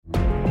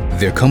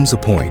There comes a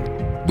point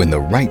when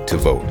the right to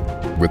vote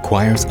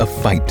requires a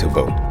fight to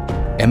vote.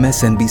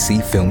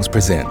 MSNBC Films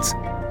presents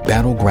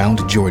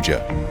Battleground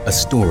Georgia, a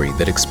story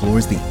that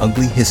explores the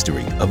ugly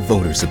history of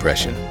voter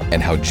suppression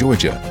and how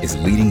Georgia is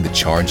leading the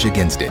charge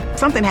against it.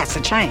 Something has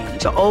to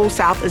change. The old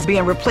South is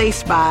being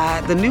replaced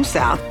by the new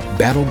South.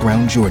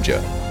 Battleground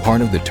Georgia,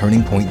 part of the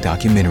Turning Point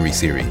documentary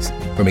series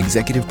from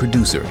executive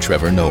producer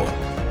Trevor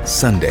Noah.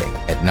 Sunday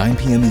at 9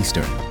 p.m.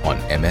 Eastern on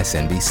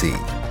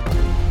MSNBC.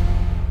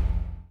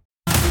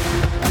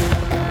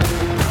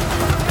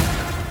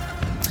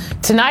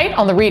 Tonight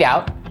on the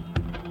ReidOut,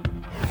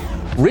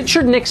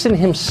 Richard Nixon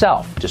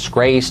himself,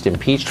 disgraced,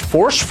 impeached,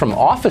 forced from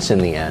office in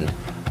the end,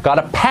 got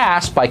a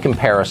pass by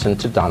comparison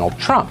to Donald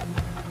Trump.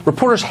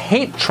 Reporters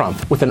hate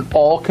Trump with an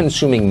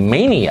all-consuming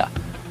mania.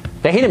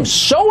 They hate him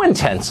so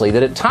intensely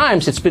that at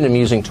times it's been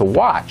amusing to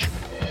watch.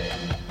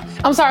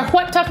 I'm sorry,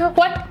 what, Tucker?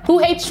 What? Who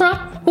hates Trump?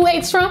 Who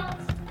hates Trump?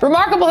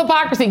 Remarkable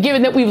hypocrisy,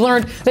 given that we've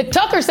learned that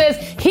Tucker says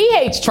he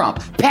hates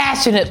Trump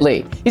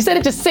passionately. He said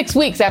it just 6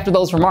 weeks after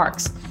those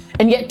remarks.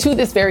 And yet to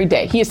this very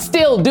day, he is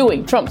still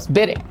doing Trump's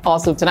bidding.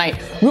 Also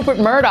tonight, Rupert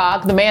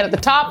Murdoch, the man at the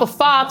top of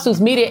Fox,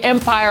 whose media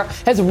empire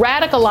has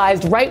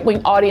radicalized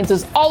right-wing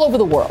audiences all over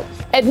the world,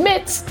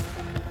 admits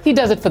he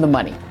does it for the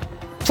money.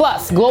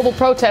 Plus, global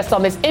protests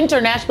on this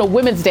International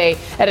Women's Day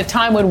at a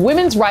time when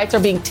women's rights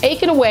are being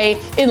taken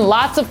away in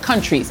lots of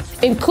countries,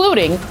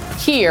 including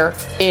here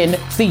in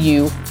the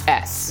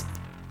U.S.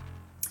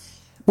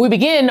 We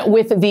begin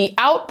with the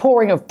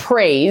outpouring of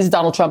praise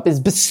Donald Trump is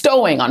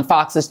bestowing on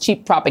Fox's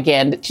chief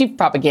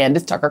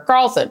propagandist Tucker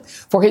Carlson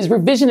for his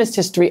revisionist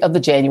history of the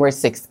January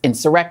 6th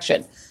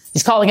insurrection.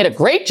 He's calling it a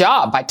great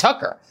job by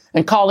Tucker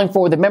and calling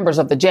for the members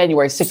of the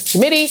January 6th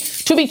committee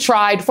to be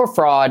tried for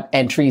fraud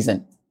and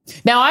treason.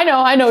 Now,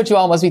 I know what you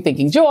all must be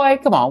thinking. Joy,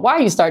 come on, why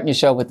are you starting your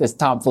show with this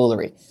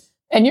tomfoolery?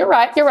 And you're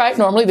right.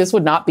 Normally, this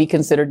would not be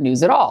considered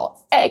news at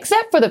all,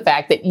 except for the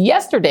fact that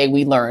yesterday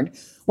we learned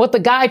what the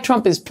guy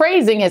Trump is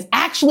praising has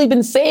actually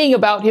been saying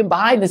about him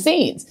behind the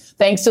scenes,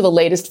 thanks to the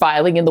latest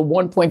filing in the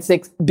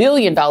 $1.6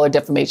 billion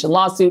defamation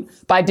lawsuit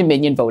by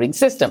Dominion Voting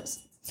Systems.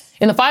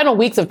 In the final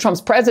weeks of Trump's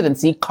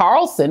presidency,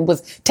 Carlson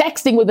was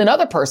texting with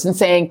another person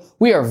saying,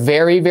 "We are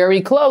very,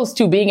 very close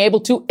to being able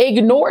to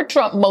ignore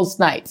Trump most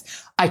nights.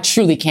 I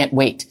truly can't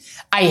wait.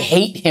 I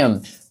hate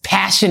him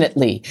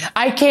passionately.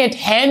 I can't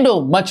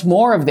handle much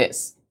more of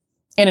this."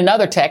 In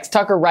another text,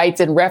 Tucker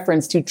writes in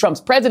reference to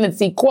Trump's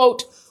presidency,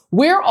 quote,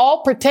 "We're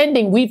all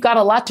pretending we've got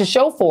a lot to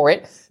show for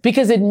it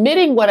because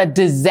admitting what a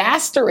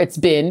disaster it's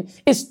been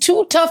is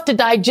too tough to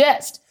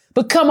digest.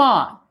 But come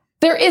on,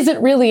 there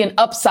isn't really an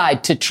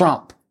upside to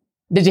Trump."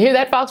 Did you hear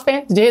that, Fox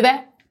fans? Did you hear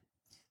that?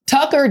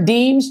 Tucker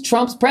deems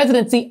Trump's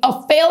presidency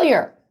a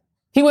failure.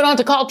 He went on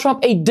to call Trump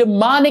a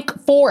demonic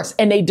force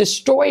and a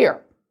destroyer.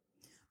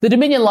 The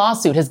Dominion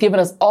lawsuit has given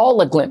us all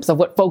a glimpse of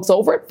what folks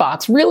over at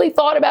Fox really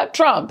thought about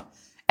Trump.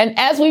 And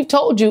as we've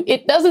told you,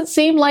 it doesn't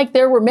seem like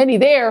there were many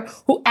there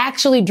who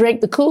actually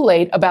drank the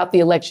Kool-Aid about the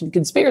election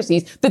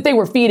conspiracies that they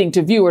were feeding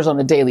to viewers on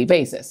a daily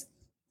basis.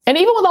 And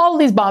even with all of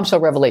these bombshell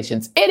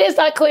revelations, it is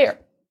not clear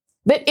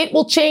that it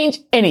will change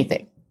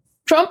anything.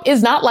 Trump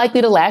is not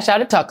likely to lash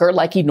out at Tucker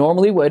like he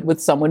normally would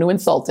with someone who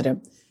insulted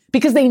him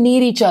because they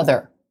need each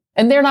other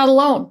and they're not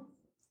alone.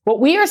 What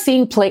we are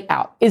seeing play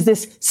out is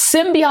this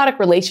symbiotic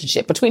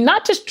relationship between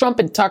not just Trump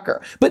and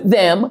Tucker, but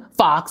them,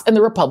 Fox, and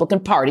the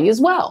Republican Party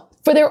as well.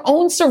 For their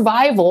own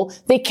survival,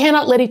 they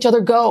cannot let each other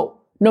go,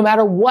 no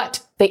matter what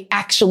they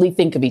actually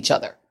think of each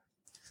other.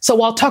 So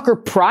while Tucker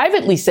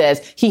privately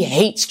says he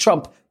hates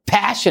Trump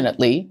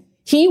passionately,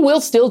 he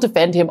will still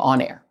defend him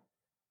on air.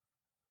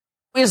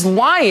 Is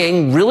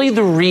lying really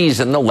the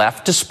reason the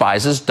left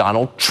despises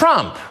Donald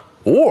Trump?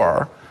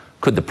 Or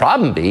could the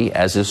problem be,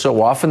 as is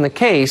so often the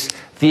case,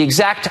 the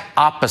exact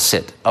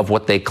opposite of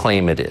what they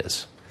claim it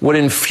is? What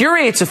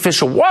infuriates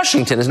official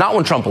Washington is not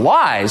when Trump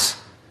lies,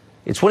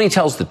 it's when he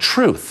tells the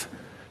truth.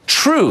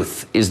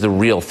 Truth is the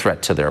real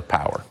threat to their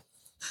power.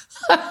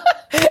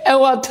 And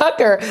while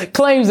Tucker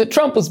claims that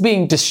Trump was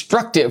being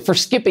destructive for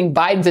skipping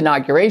Biden's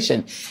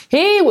inauguration,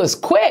 he was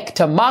quick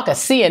to mock a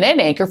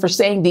CNN anchor for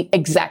saying the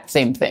exact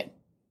same thing.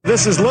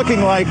 This is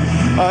looking like,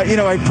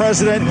 a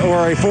president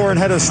or a foreign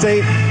head of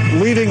state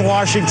leaving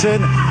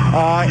Washington.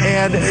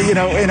 And,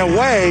 in a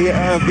way,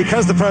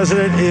 because the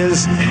president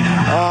is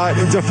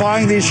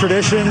defying these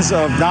traditions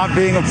of not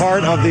being a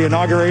part of the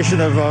inauguration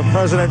of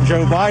President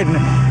Joe Biden,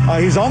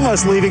 he's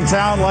almost leaving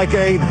town like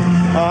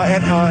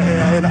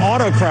an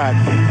autocrat,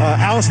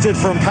 ousted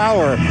from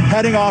power,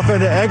 heading off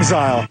into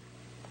exile.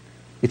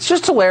 It's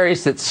just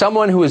hilarious that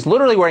someone who is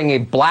literally wearing a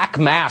black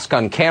mask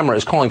on camera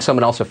is calling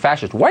someone else a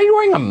fascist. Why are you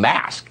wearing a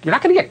mask? You're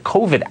not going to get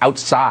COVID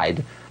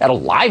outside at a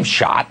live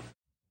shot.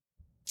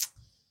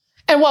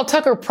 And while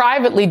Tucker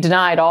privately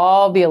denied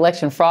all the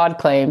election fraud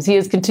claims, he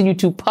has continued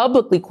to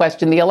publicly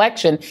question the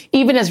election,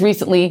 even as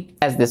recently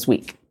as this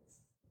week.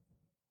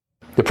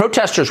 The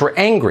protesters were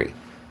angry.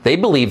 They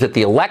believed that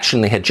the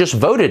election they had just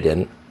voted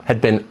in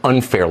had been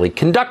unfairly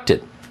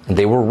conducted, and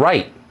they were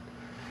right.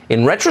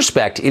 In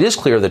retrospect, it is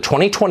clear the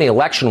 2020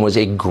 election was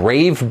a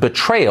grave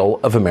betrayal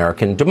of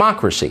American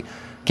democracy.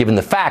 Given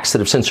the facts that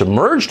have since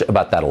emerged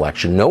about that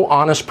election, no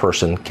honest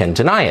person can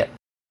deny it.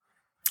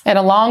 And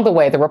along the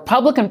way, the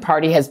Republican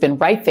Party has been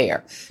right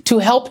there to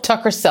help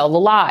Tucker sell the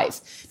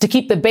lies, to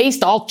keep the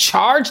base all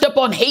charged up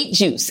on hate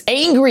juice,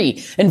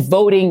 angry, and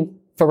voting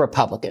for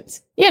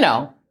Republicans.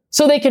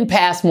 So they can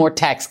pass more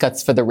tax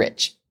cuts for the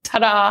rich.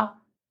 Ta-da!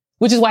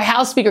 Which is why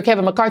House Speaker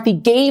Kevin McCarthy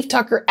gave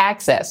Tucker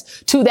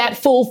access to that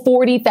full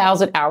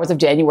 40,000 hours of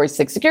January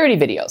 6th security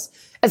videos.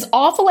 As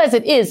awful as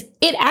it is,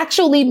 it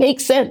actually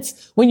makes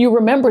sense when you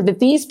remember that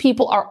these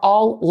people are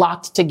all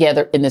locked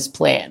together in this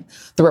plan.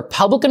 The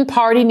Republican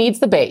Party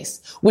needs the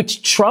base,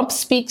 which Trump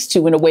speaks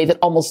to in a way that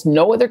almost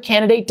no other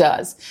candidate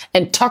does.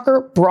 And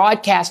Tucker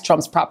broadcasts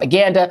Trump's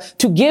propaganda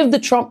to give the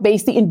Trump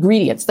base the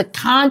ingredients, the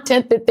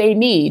content that they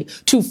need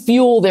to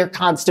fuel their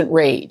constant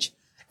rage.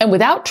 And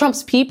without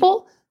Trump's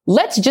people,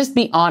 let's just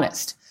be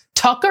honest.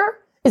 Tucker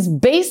is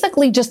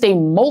basically just a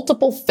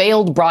multiple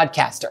failed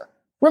broadcaster.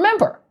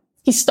 Remember,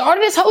 he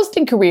started his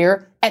hosting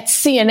career at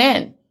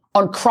CNN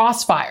on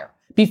Crossfire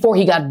before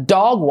he got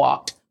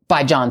dog-walked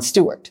by Jon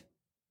Stewart.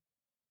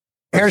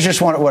 Here's just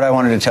what I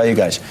wanted to tell you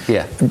guys.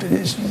 Yeah.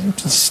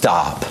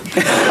 Stop.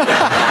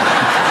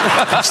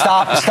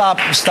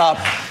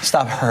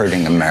 Stop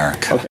hurting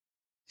America. Okay.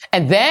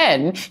 And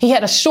then he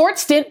had a short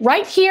stint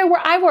right here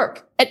where I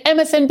work at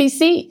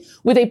MSNBC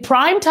with a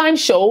primetime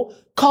show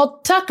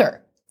called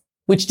Tucker,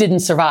 which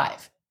didn't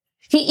survive.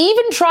 He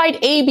even tried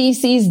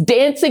ABC's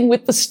Dancing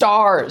with the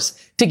Stars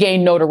to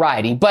gain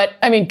notoriety. But,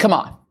 come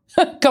on.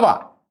 Come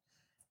on.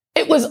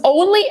 It was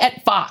only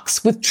at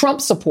Fox with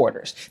Trump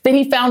supporters that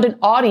he found an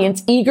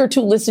audience eager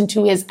to listen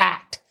to his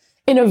act.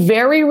 In a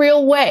very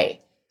real way,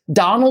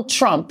 Donald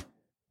Trump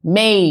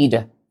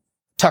made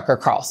Tucker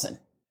Carlson.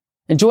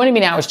 And joining me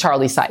now is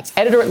Charlie Sykes,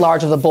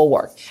 editor-at-large of The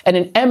Bulwark and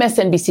an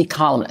MSNBC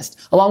columnist,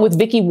 along with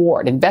Vicky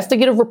Ward,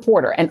 investigative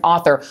reporter and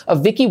author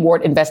of Vicky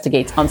Ward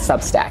Investigates on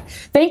Substack.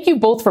 Thank you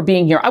both for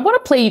being here. I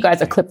want to play you guys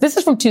a clip. This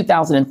is from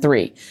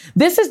 2003.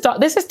 This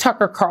is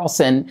Tucker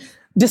Carlson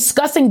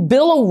discussing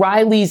Bill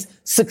O'Reilly's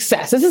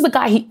success. This is the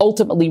guy he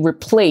ultimately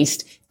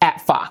replaced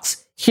at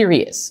Fox. Here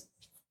he is.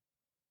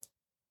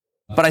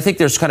 But I think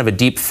there's kind of a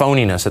deep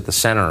phoniness at the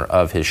center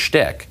of his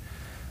shtick.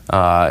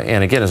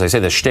 And again, as I say,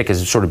 the shtick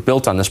is sort of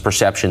built on this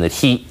perception that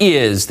he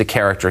is the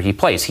character he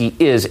plays. He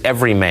is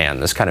every man.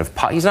 This kind of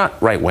he's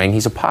not right wing.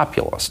 He's a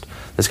populist.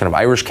 This kind of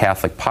Irish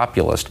Catholic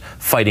populist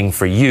fighting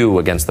for you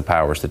against the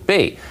powers that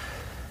be.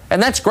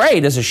 And that's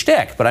great as a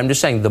shtick. But I'm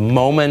just saying the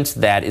moment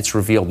that it's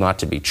revealed not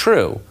to be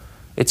true,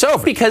 it's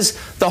over, because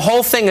the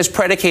whole thing is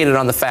predicated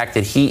on the fact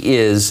that he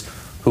is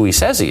who he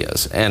says he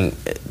is. And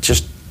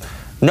just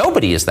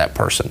nobody is that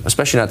person,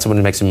 especially not someone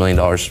who makes $1 million,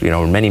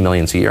 or many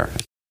millions a year.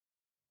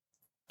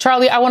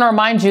 Charlie, I want to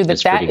remind you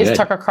that is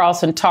Tucker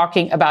Carlson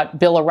talking about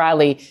Bill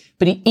O'Reilly,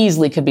 but he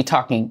easily could be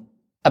talking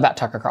about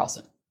Tucker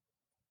Carlson.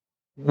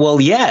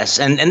 Well, yes.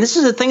 And this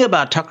is the thing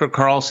about Tucker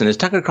Carlson is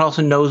Tucker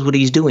Carlson knows what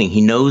he's doing.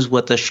 He knows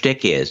what the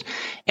shtick is.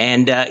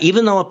 And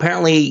even though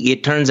apparently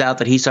it turns out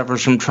that he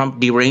suffers from Trump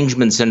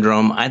derangement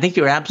syndrome, I think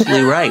you're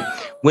absolutely right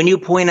when you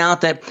point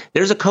out that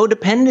there's a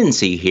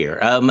codependency here.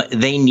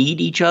 They need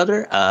each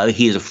other.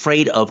 He is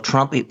afraid of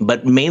Trump,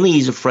 but mainly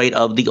he's afraid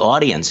of the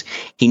audience.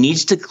 He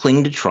needs to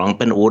cling to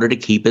Trump in order to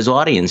keep his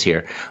audience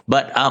here.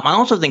 But I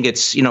also think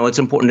it's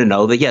important to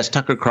know that, yes,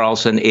 Tucker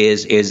Carlson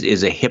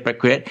is a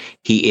hypocrite.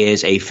 He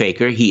is a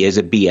faker. He is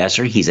a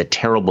BSer. He's a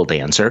terrible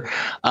dancer.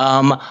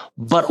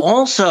 But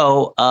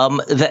also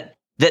that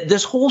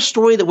this whole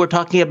story that we're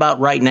talking about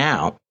right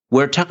now,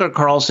 where Tucker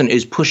Carlson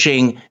is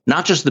pushing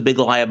not just the big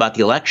lie about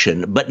the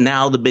election, but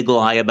now the big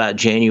lie about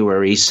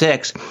January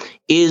 6th,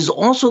 is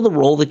also the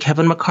role that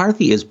Kevin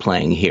McCarthy is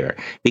playing here.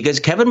 Because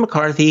Kevin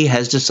McCarthy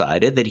has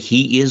decided that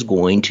he is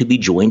going to be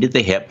joined at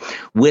the hip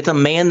with a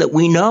man that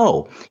we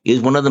know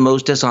is one of the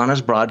most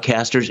dishonest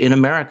broadcasters in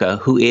America,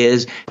 who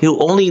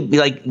only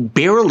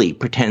barely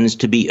pretends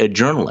to be a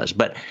journalist.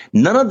 But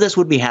none of this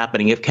would be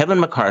happening if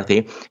Kevin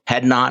McCarthy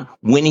had not,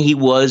 when he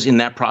was in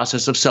that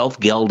process of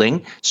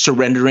self-gelding,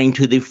 surrendering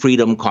to the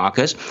Freedom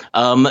Caucus,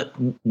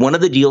 one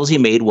of the deals he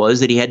made was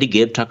that he had to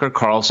give Tucker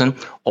Carlson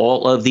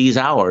all of these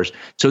hours.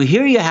 So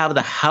here you have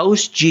the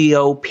House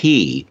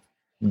GOP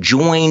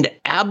joined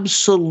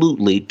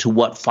absolutely to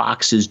what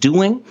Fox is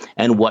doing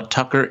and what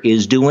Tucker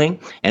is doing,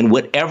 and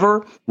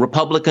whatever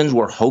Republicans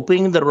were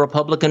hoping that a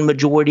Republican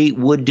majority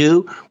would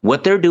do,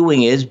 what they're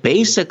doing is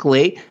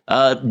basically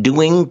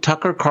doing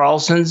Tucker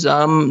Carlson's.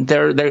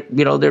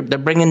 They're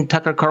bringing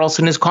Tucker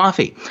Carlson his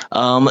coffee.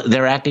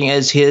 They're acting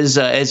as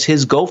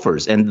his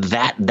gophers, and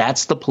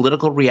that's the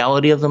political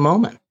reality of the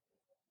moment.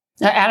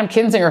 Adam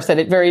Kinzinger said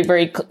it very,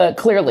 very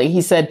clearly.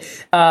 He said,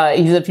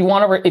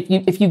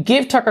 if you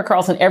give Tucker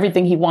Carlson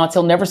everything he wants,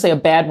 he'll never say a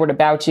bad word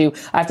about you.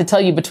 I have to tell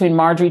you, between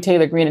Marjorie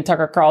Taylor Greene and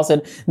Tucker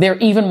Carlson, they're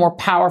even more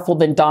powerful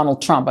than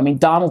Donald Trump. I mean,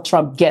 Donald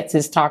Trump gets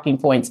his talking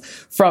points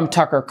from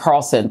Tucker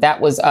Carlson. That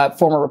was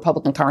former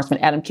Republican Congressman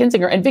Adam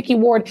Kinzinger. And Vicky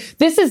Ward,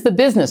 this is the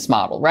business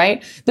model,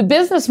 right? The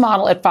business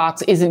model at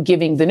Fox isn't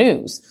giving the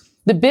news.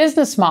 The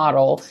business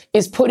model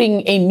is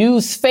putting a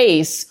news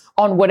face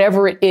on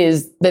whatever it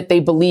is that they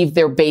believe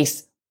their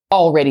base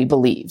already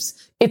believes.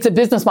 It's a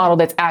business model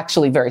that's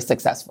actually very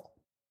successful.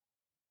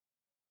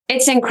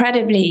 It's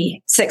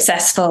incredibly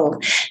successful,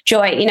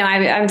 Joy.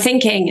 I'm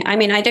thinking,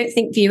 I don't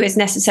think viewers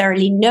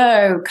necessarily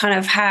know kind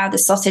of how the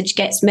sausage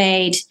gets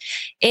made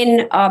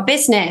in our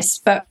business.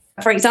 But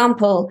for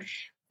example,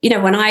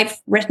 when I've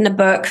written a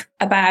book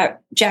about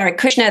Jared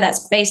Kushner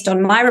that's based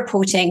on my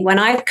reporting, when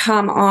I've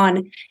come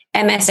on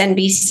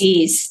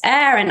MSNBC's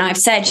air and I've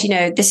said,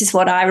 this is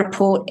what I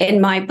report in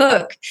my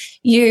book,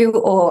 you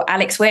or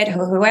Alex Witt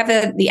or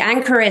whoever the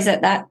anchor is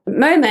at that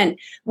moment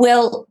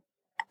will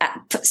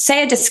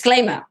say a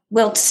disclaimer.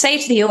 We'll say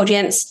to the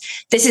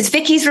audience, this is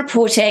Vicky's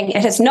reporting.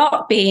 It has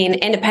not been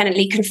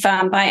independently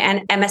confirmed by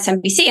an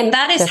MSNBC. And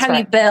that is That's how right.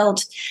 you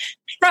build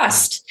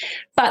trust.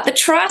 But the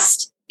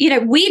trust,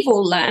 we've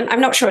all learned,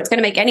 I'm not sure it's going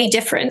to make any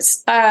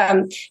difference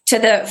to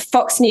the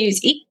Fox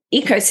News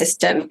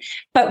ecosystem,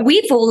 but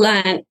we've all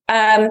learned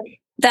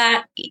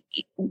that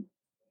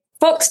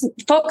Fox,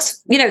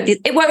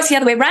 it works the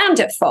other way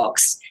around at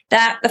Fox,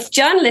 that the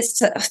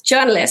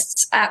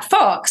journalists at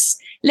Fox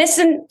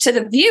listen to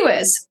the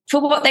viewers for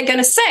what they're going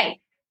to say.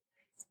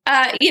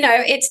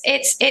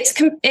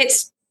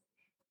 It's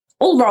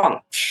all wrong.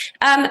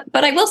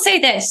 But I will say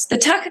this: the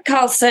Tucker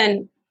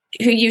Carlson,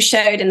 who you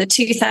showed in the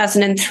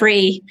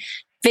 2003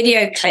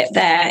 video clip,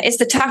 there is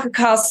the Tucker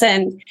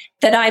Carlson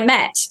that I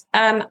met.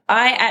 I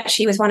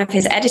actually was one of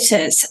his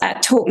editors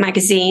at Talk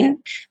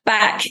Magazine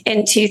back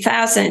in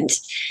 2000,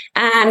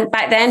 and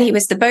back then he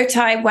was the bow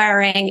tie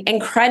wearing,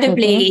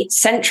 incredibly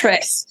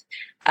centrist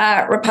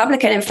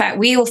Republican. In fact,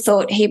 we all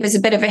thought he was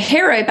a bit of a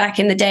hero back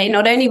in the day.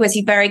 Not only was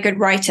he a very good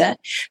writer,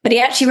 but he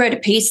actually wrote a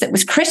piece that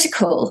was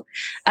critical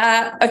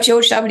of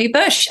George W.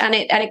 Bush, and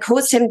it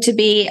caused him to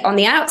be on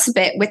the outs a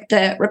bit with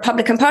the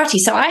Republican Party.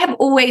 So I have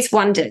always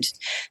wondered,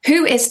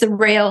 who is the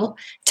real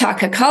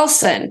Tucker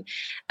Carlson?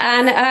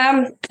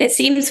 And it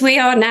seems we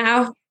are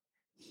now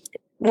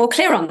more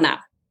clear on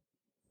that.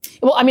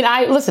 Well,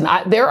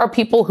 there are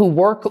people who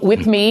work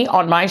with me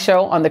on my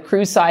show on the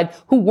cruise side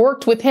who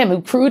worked with him,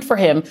 who crewed for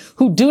him,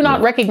 who do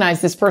not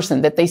recognize this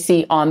person that they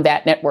see on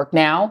that network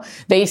now.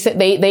 They said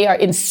they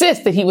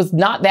insist that he was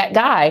not that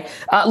guy.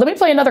 Let me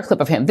play another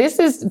clip of him. This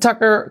is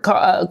Tucker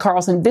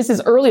Carlson. This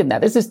is earlier than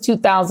that. This is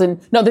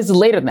 2000. No, this is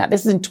later than that.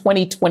 This is in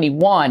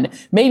 2021.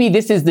 Maybe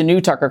this is the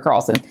new Tucker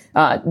Carlson.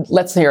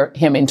 Let's hear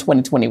him in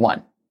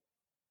 2021.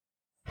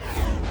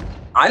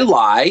 I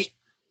lie.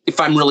 If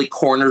I'm really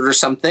cornered or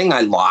something,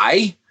 I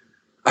lie.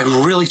 I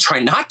really try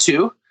not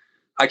to.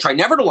 I try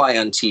never to lie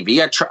on TV.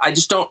 I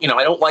just don't,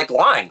 I don't like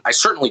lying. I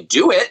certainly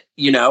do it,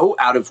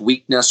 out of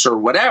weakness or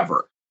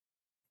whatever.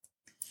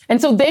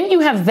 And so then you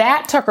have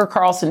that Tucker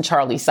Carlson,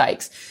 Charlie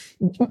Sykes,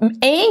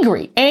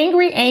 angry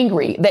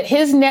that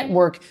his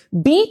network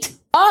beat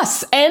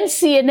us and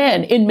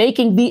CNN in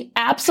making the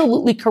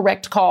absolutely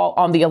correct call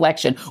on the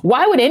election.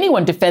 Why would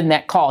anyone defend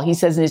that call? He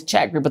says in his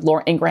chat group with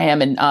Laura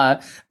Ingraham and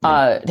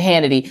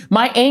Hannity.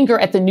 My anger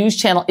at the news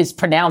channel is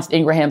pronounced,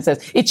 Ingraham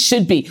says. It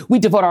should be. We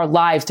devote our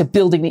lives to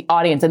building the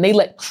audience. And they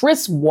let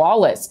Chris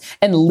Wallace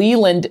and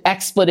Leland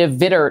Expletive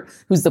Vittert,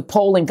 who's the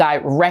polling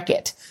guy, wreck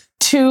it.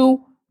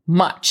 Too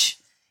much.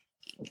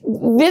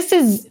 This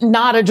is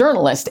not a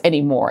journalist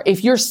anymore.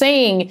 If you're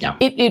saying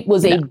it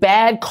was a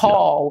bad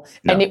call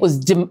and it was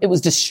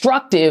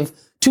destructive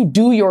to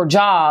do your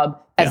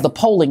job as the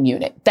polling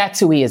unit, that's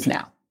who he is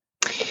now.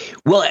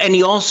 Well, and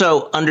he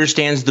also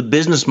understands the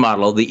business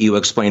model that you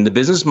explained. The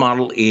business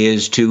model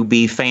is to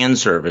be fan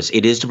service.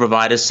 It is to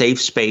provide a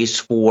safe space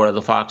for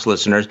the Fox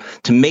listeners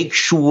to make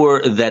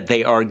sure that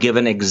they are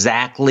given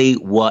exactly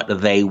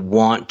what they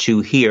want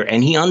to hear.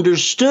 And he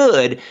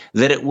understood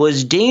that it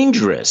was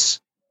dangerous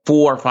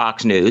for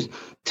Fox News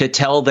to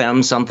tell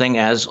them something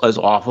as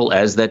awful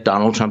as that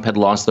Donald Trump had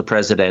lost the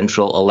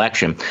presidential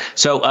election.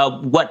 So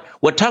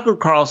what Tucker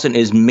Carlson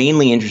is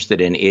mainly interested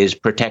in is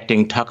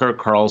protecting Tucker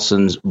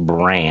Carlson's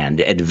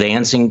brand,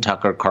 advancing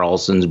Tucker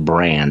Carlson's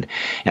brand.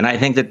 And I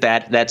think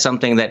that's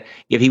something that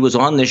if he was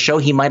on this show,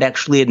 he might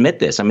actually admit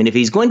this. I mean, if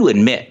he's going to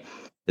admit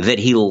that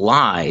he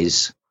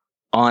lies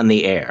on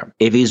the air,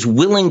 if he's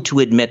willing to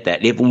admit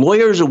that, if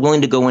lawyers are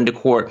willing to go into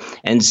court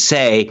and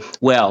say,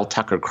 well,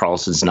 Tucker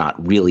Carlson's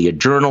not really a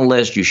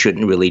journalist, you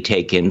shouldn't really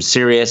take him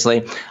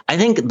seriously, I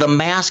think the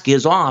mask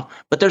is off.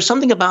 But there's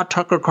something about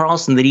Tucker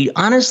Carlson that he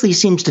honestly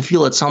seems to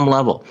feel at some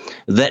level,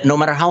 that no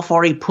matter how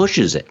far he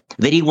pushes it,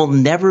 that he will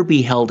never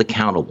be held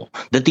accountable,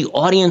 that the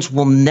audience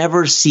will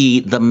never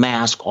see the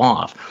mask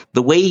off.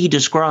 The way he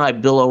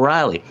described Bill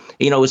O'Reilly,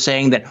 was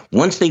saying that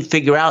once they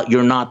figure out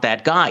you're not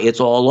that guy, it's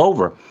all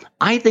over.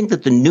 I think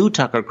that the new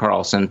Tucker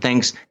Carlson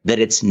thinks that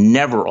it's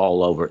never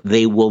all over.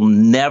 They will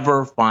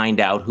never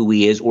find out who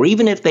he is, or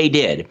even if they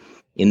did,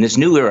 in this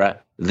new era,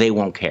 they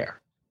won't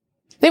care.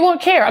 They won't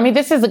care. I mean,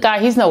 this is a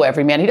guy, he's no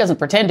everyman. He doesn't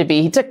pretend to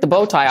be. He took the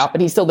bow tie off,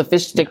 but he's still the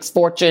fish sticks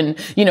fortune,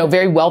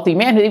 very wealthy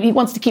man. He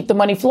wants to keep the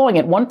money flowing.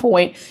 At one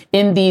point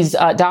in these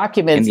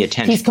documents,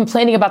 he's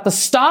complaining about the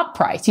stock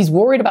price. He's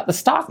worried about the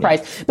stock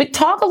price. But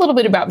talk a little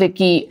bit about,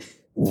 Vicky,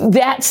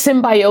 that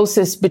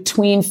symbiosis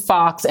between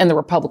Fox and the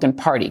Republican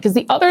Party. Because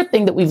the other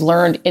thing that we've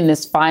learned in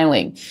this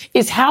filing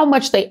is how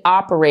much they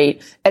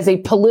operate as a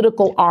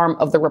political arm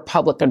of the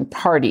Republican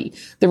Party.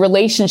 The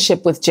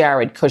relationship with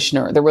Jared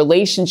Kushner, the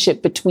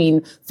relationship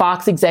between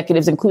Fox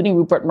executives, including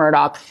Rupert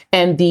Murdoch,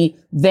 and the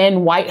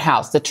then White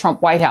House, the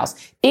Trump White House.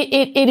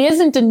 It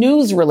isn't a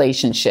news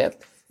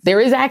relationship. There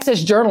is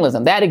access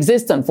journalism that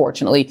exists,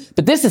 unfortunately,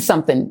 but this is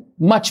something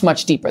much,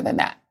 much deeper than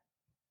that.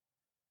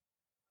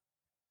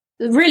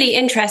 Really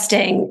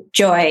interesting,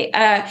 Joy.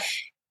 100%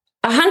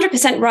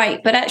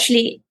 right. But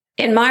actually,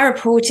 in my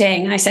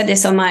reporting, I said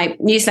this on my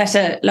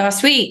newsletter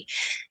last week,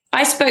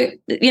 I spoke,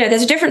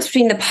 there's a difference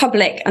between the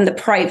public and the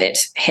private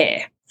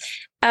here.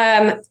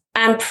 And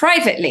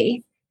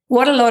privately,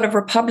 what a lot of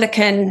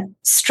Republican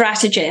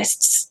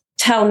strategists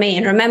tell me,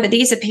 and remember,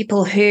 these are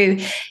people who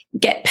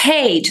get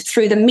paid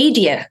through the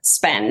media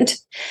spend,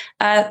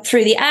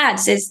 through the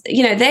ads, is,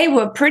 they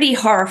were pretty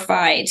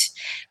horrified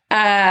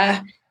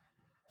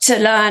to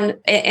learn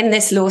in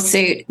this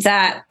lawsuit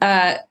that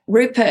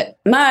Rupert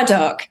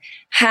Murdoch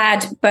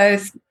had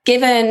both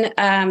given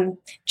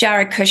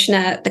Jared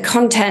Kushner the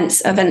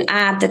contents of an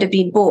ad that had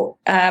been bought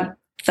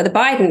for the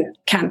Biden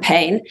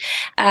campaign,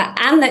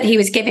 and that he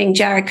was giving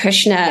Jared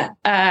Kushner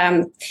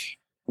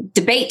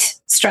debate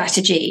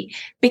strategy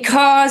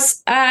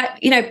because,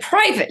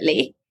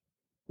 privately,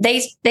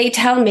 they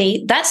tell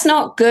me that's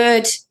not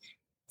good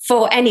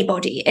for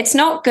anybody. It's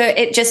not good.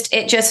 It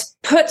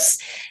just puts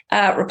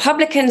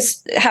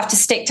Republicans have to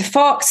stick to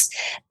Fox.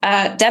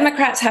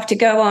 Democrats have to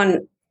go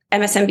on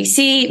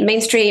MSNBC,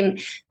 mainstream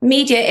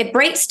media. It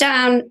breaks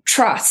down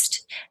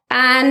trust.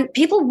 And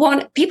people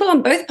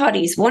on both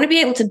parties want to be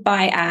able to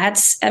buy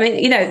ads. I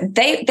mean,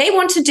 they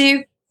want to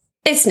do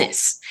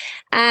business.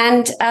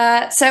 And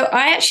so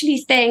I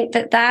actually think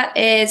that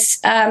is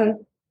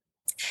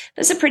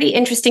that's a pretty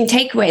interesting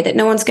takeaway that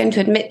no one's going to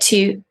admit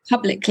to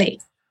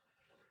publicly.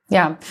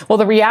 Yeah. Well,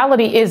 the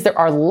reality is there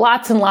are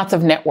lots and lots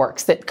of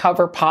networks that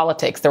cover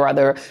politics. There are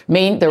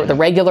the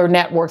regular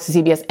networks,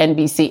 CBS,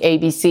 NBC,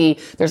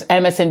 ABC. There's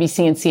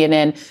MSNBC and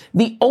CNN.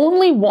 The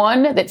only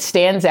one that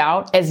stands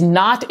out as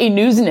not a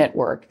news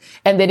network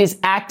and that is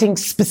acting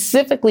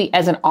specifically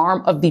as an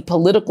arm of the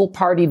political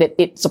party that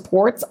it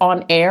supports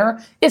on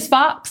air is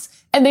Fox.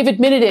 And they've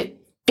admitted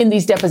it in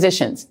these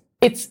depositions.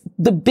 It's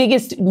the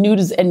biggest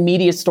news and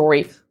media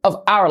story of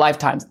our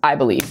lifetimes, I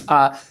believe.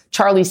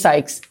 Charlie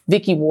Sykes,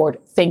 Vicky Ward,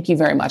 thank you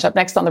very much. Up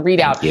next on the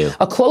ReidOut,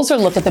 a closer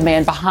look at the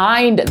man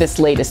behind this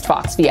latest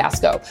Fox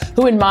fiasco,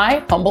 who, in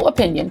my humble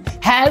opinion,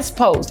 has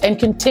posed and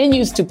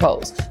continues to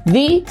pose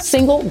the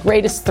single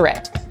greatest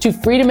threat to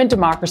freedom and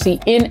democracy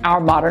in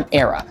our modern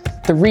era.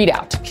 The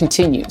ReidOut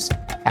continues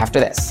after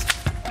this.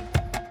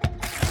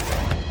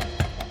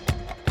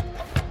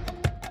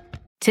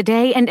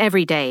 Today and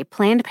every day,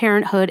 Planned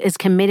Parenthood is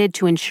committed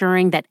to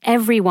ensuring that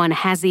everyone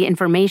has the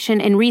information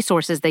and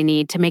resources they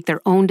need to make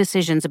their own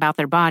decisions about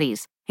their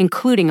bodies,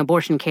 including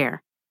abortion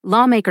care.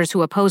 Lawmakers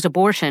who oppose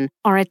abortion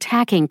are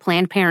attacking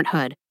Planned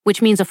Parenthood,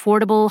 which means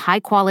affordable,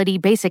 high-quality,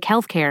 basic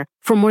health care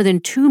for more than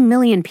 2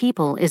 million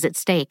people is at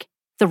stake.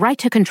 The right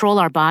to control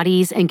our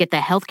bodies and get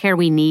the health care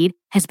we need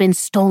has been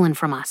stolen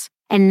from us.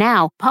 And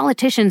now,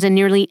 politicians in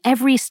nearly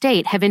every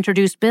state have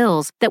introduced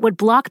bills that would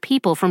block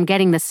people from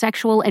getting the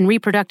sexual and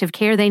reproductive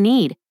care they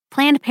need.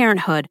 Planned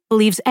Parenthood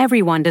believes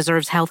everyone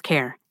deserves health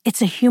care.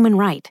 It's a human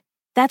right.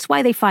 That's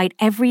why they fight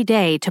every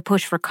day to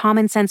push for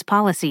common-sense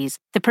policies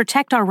that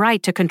protect our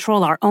right to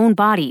control our own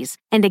bodies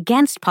and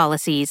against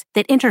policies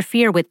that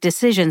interfere with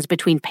decisions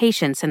between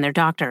patients and their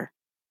doctor.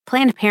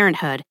 Planned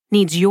Parenthood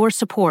needs your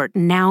support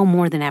now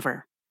more than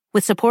ever.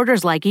 With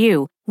supporters like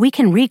you, we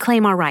can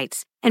reclaim our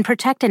rights and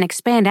protect and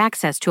expand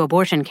access to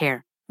abortion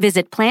care.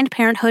 Visit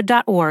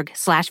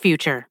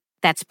PlannedParenthood.org/future.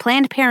 That's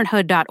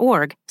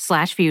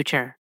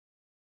PlannedParenthood.org/future.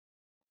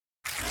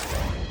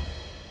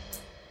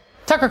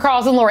 Tucker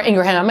Carlson, Laura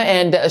Ingraham,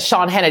 and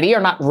Sean Hannity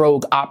are not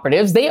rogue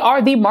operatives. They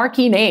are the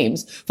marquee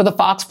names for the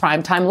Fox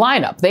primetime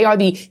lineup. They are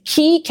the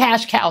key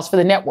cash cows for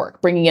the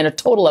network, bringing in a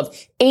total of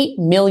 8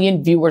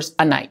 million viewers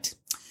a night.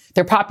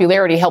 Their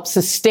popularity helps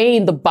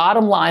sustain the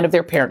bottom line of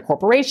their parent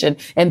corporation,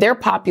 and their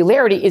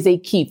popularity is a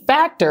key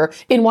factor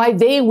in why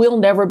they will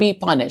never be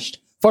punished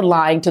for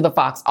lying to the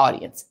Fox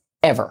audience,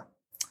 ever.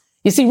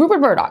 You see,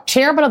 Rupert Murdoch,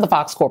 chairman of the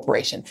Fox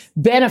Corporation,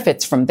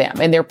 benefits from them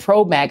and their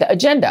pro-MAGA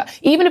agenda,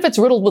 even if it's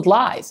riddled with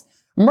lies.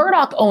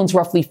 Murdoch owns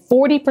roughly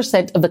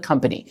 40% of the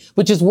company,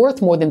 which is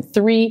worth more than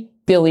 $3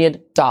 billion.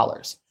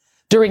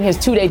 During his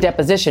 2-day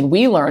deposition,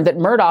 we learned that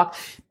Murdoch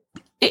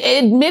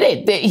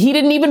admitted that he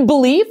didn't even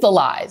believe the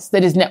lies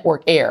that his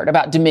network aired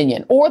about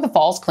Dominion or the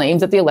false claims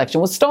that the election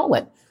was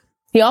stolen.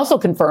 He also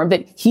confirmed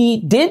that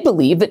he did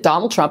believe that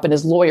Donald Trump and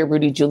his lawyer,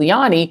 Rudy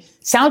Giuliani,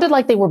 sounded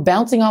like they were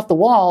bouncing off the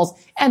walls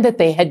and that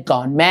they had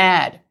gone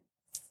mad.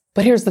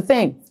 But here's the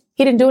thing.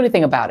 He didn't do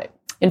anything about it.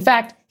 In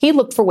fact, he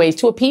looked for ways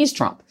to appease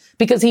Trump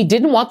because he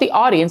didn't want the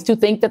audience to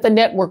think that the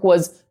network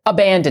was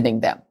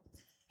abandoning them.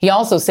 He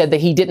also said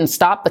that he didn't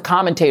stop the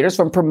commentators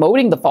from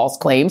promoting the false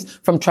claims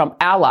from Trump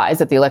allies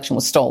that the election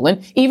was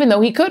stolen, even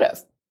though he could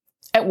have.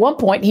 At one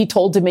point, he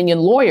told Dominion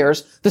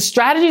lawyers, the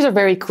strategies are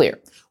very clear.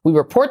 We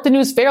report the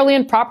news fairly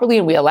and properly,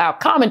 and we allow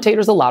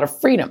commentators a lot of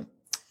freedom.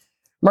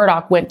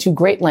 Murdoch went to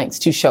great lengths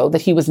to show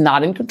that he was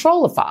not in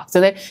control of Fox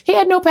and that he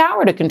had no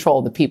power to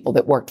control the people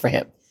that worked for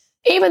him,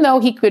 even though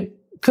he could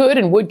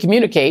and would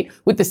communicate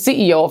with the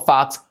CEO of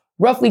Fox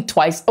roughly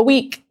twice a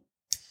week.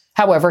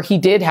 However, he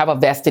did have a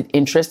vested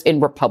interest in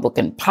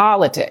Republican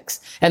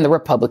politics and the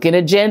Republican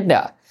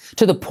agenda,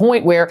 to the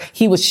point where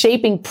he was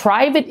sharing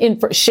private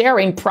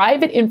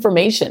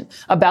information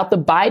about the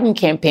Biden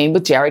campaign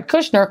with Jared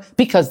Kushner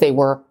because they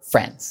were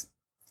friends.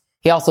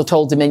 He also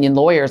told Dominion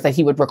lawyers that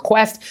he would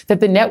request that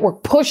the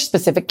network push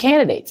specific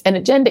candidates and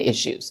agenda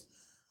issues.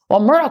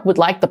 While Murdoch would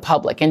like the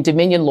public and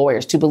Dominion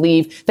lawyers to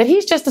believe that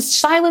he's just a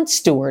silent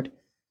steward,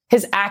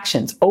 his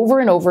actions over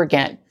and over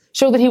again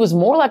show that he was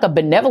more like a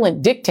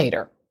benevolent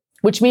dictator,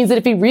 which means that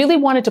if he really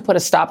wanted to put a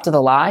stop to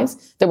the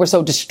lies that were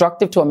so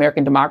destructive to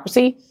American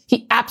democracy,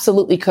 he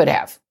absolutely could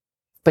have.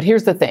 But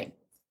here's the thing.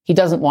 He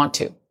doesn't want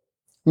to.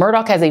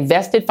 Murdoch has a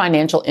vested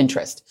financial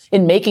interest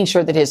in making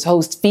sure that his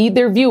hosts feed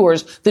their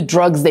viewers the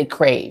drugs they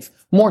crave,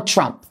 more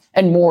Trump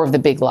and more of the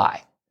big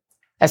lie.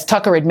 As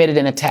Tucker admitted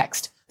in a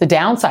text, the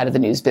downside of the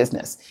news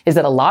business is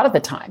that a lot of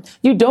the time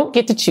you don't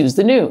get to choose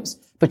the news,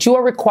 but you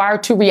are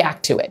required to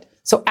react to it.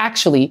 So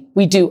actually,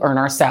 we do earn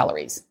our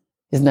salaries.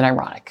 Isn't it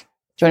ironic?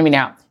 Joining me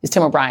now is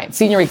Tim O'Brien,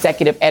 senior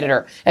executive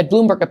editor at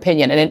Bloomberg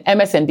Opinion and an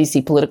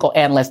MSNBC political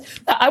analyst.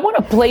 I want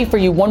to play for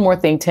you one more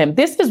thing, Tim.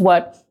 This is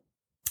what,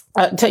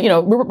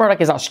 Rupert Murdoch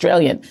is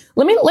Australian.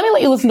 Let me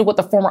let you listen to what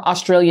the former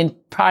Australian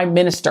Prime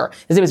Minister,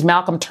 his name is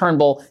Malcolm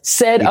Turnbull,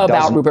 said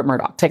about Rupert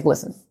Murdoch. Take a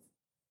listen.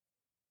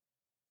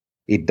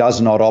 It does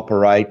not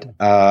operate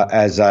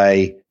as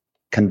a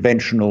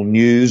conventional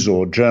news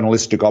or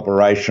journalistic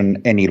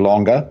operation any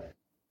longer.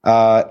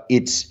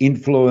 Its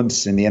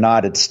influence in the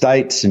United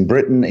States, in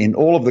Britain, in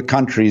all of the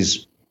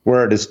countries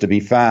where it is to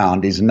be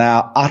found is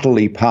now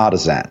utterly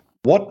partisan.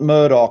 What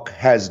Murdoch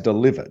has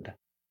delivered,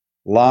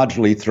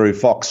 largely through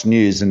Fox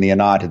News in the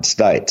United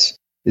States,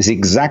 is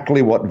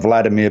exactly what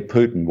Vladimir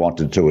Putin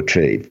wanted to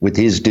achieve with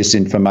his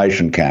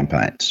disinformation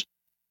campaigns,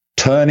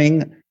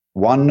 turning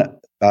one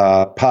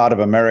part of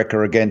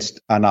America against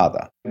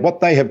another. What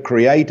they have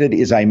created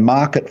is a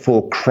market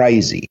for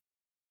crazy.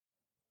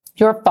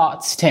 Your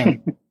thoughts,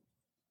 Tim?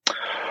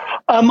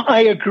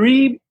 I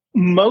agree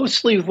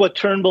mostly with what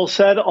Turnbull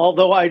said,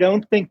 although I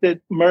don't think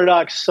that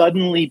Murdoch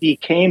suddenly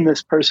became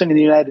this person in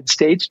the United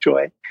States,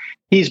 Joy.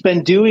 He's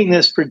been doing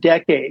this for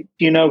decades.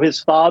 You know,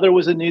 his father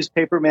was a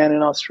newspaperman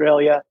in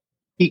Australia.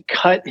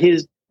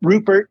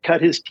 Rupert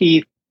cut his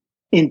teeth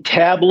in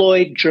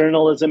tabloid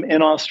journalism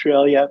in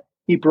Australia.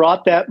 He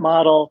brought that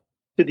model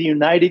to the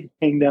United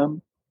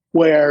Kingdom,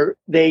 where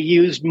they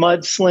used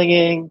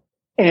mudslinging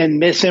and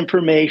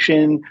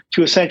misinformation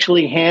to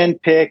essentially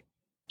handpick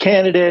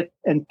candidates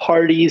and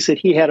parties that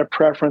he had a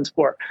preference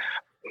for.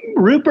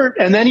 Rupert,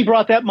 and then he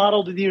brought that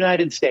model to the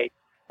United States,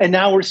 and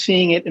now we're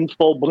seeing it in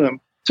full bloom.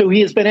 So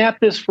he has been at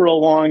this for a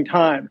long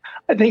time.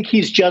 I think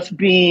he's just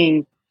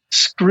being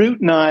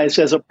scrutinized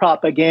as a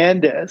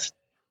propagandist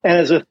and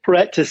as a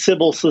threat to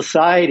civil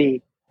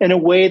society in a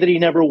way that he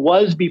never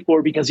was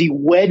before, because he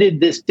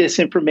wedded this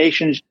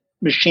disinformation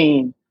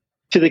machine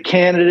to the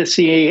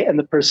candidacy and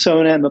the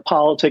persona and the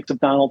politics of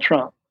Donald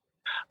Trump.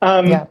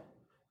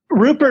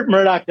 Rupert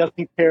Murdoch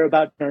doesn't care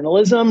about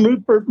journalism.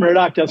 Rupert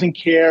Murdoch doesn't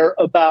care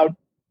about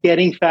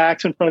getting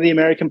facts in front of the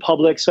American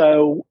public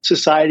so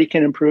society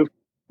can improve.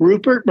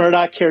 Rupert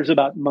Murdoch cares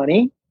about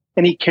money,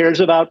 and he cares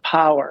about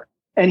power.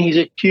 And he's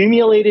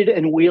accumulated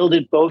and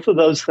wielded both of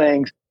those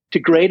things to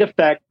great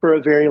effect for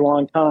a very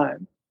long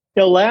time.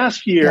 You know,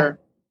 last year,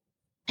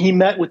 he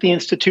met with the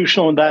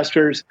institutional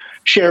investors,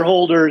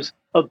 shareholders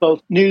of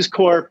both News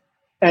Corp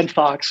and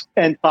Fox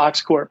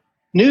Corp.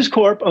 News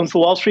Corp owns the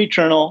Wall Street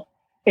Journal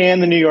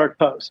and the New York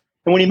Post.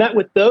 And when he met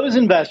with those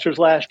investors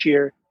last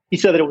year, he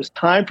said that it was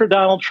time for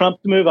Donald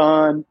Trump to move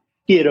on.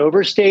 He had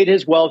overstayed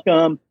his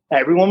welcome.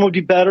 Everyone would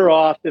be better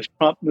off if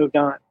Trump moved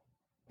on.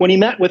 When he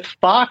met with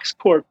Fox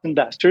Corp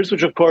investors,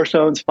 which of course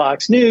owns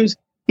Fox News,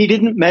 he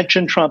didn't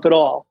mention Trump at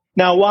all.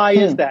 Now, why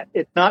is that?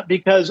 It's not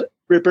because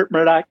Rupert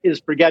Murdoch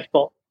is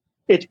forgetful.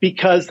 It's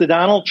because the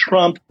Donald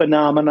Trump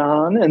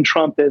phenomenon and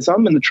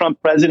Trumpism and the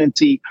Trump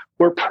presidency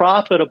were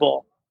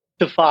profitable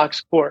to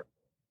Fox Corp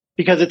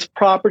because its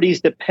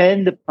properties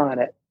depend upon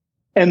it.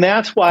 And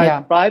that's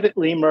why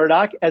privately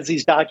Murdoch, as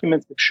these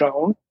documents have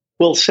shown,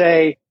 will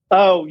say,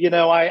 oh, you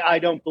know, I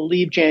don't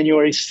believe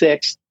January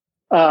 6th,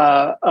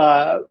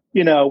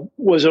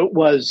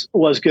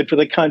 was good for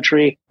the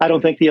country. I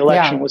don't think the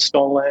election was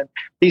stolen.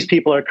 These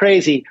people are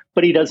crazy,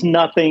 but he does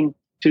nothing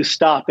to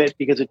stop it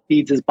because it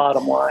feeds his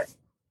bottom line.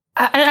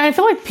 I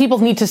feel like people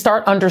need to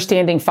start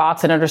understanding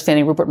Fox and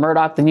understanding Rupert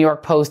Murdoch, the New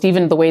York Post,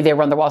 even the way they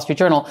run the Wall Street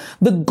Journal.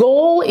 The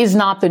goal is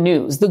not the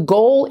news. The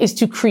goal is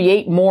to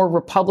create more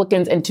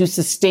Republicans and to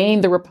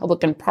sustain the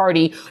Republican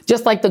Party,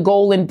 just like the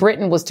goal in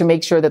Britain was to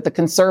make sure that the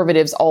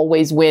conservatives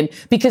always win,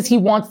 because he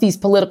wants these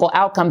political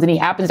outcomes and he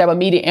happens to have a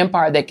media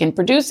empire that can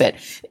produce it.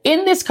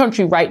 In this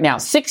country right now,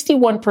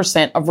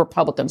 61% of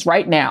Republicans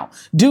right now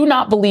do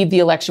not believe the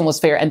election was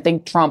fair and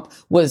think Trump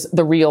was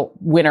the real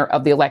winner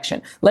of the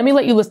election. Let me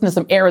let you listen to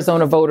some Arizona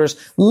voters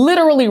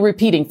literally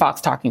repeating Fox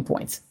talking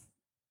points.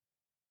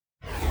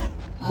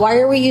 Why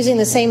are we using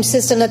the same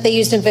system that they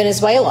used in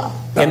Venezuela?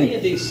 Many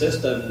of these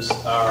systems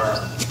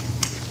are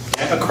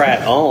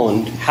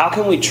Democrat-owned. How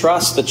can we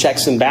trust the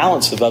checks and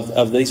balances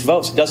of these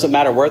votes? It doesn't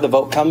matter where the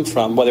vote comes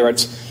from, whether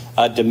it's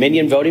a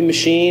Dominion voting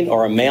machine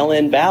or a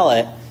mail-in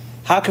ballot.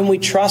 How can we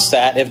trust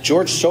that if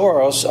George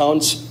Soros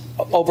owns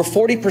over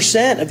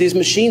 40% of these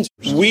machines?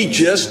 We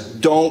just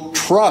don't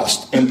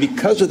trust. And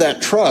because of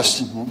that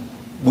trust,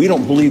 we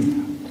don't believe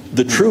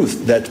the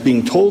truth that's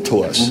being told to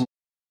us.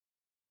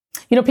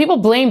 You know, people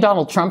blame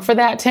Donald Trump for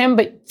that, Tim,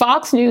 but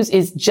Fox News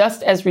is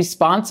just as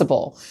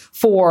responsible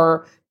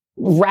for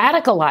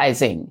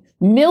radicalizing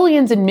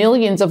millions and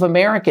millions of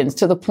Americans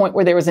to the point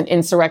where there was an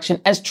insurrection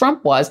as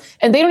Trump was.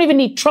 And they don't even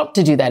need Trump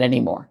to do that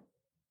anymore.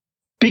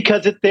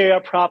 Because they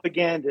are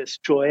propagandists,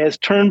 Joy. As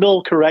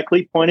Turnbull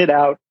correctly pointed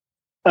out,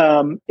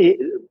 the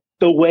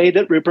way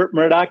that Rupert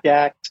Murdoch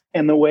acts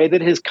and the way that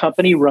his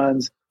company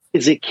runs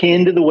is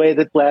akin to the way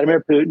that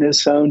Vladimir Putin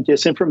has sown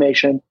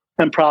disinformation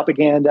and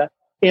propaganda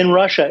in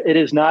Russia. It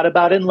is not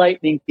about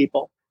enlightening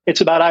people.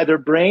 It's about either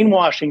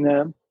brainwashing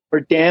them or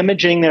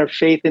damaging their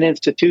faith in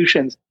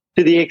institutions,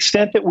 to the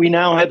extent that we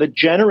now have a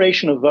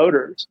generation of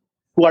voters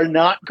who are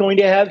not going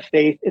to have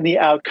faith in the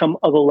outcome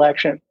of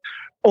election,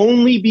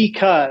 only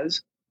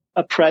because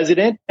a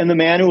president and the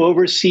man who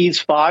oversees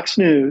Fox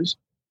News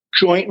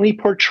jointly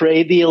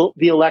portray the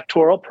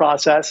electoral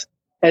process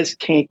as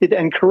tainted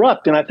and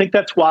corrupt. And I think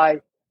that's why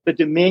the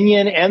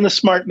Dominion and the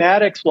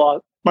Smartmatic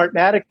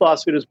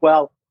lawsuit as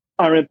well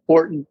are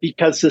important,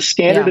 because the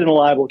standard and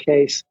libel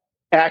case,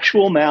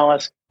 actual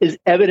malice, is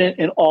evident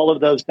in all of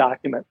those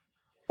documents.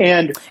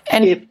 And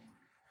if,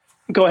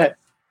 go ahead.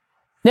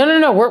 No,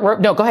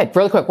 go ahead.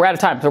 Really quick. We're out of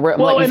time. So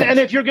and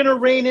if you're going to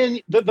rein in,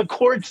 the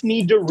courts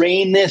need to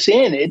rein this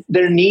in.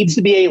 There needs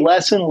to be a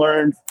lesson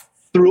learned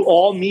through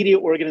all media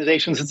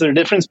organizations. There's a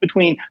difference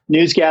between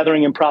news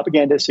gathering and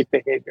propagandistic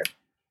behavior.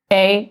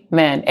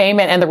 Amen.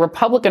 And the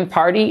Republican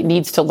Party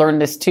needs to learn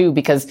this, too,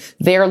 because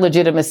their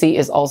legitimacy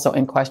is also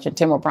in question.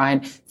 Tim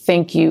O'Brien,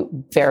 thank you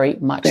very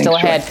much. Still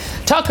ahead.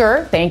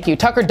 Tucker, thank you.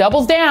 Tucker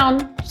doubles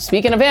down,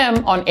 speaking of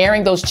him, on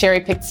airing those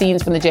cherry-picked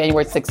scenes from the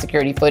January 6th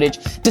security footage,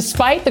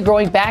 despite the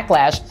growing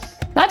backlash,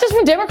 not just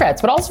from Democrats,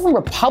 but also from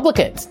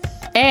Republicans,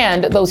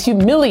 and those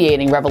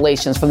humiliating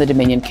revelations from the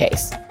Dominion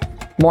case.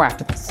 More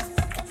after this.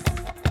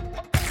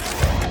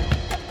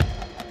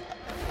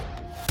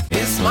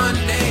 It's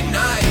Monday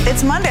night.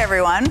 It's Monday,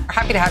 everyone. We're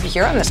happy to have you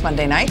here on this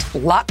Monday night.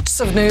 Lots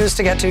of news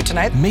to get to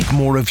tonight. Make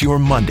more of your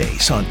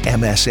Mondays on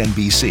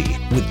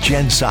MSNBC with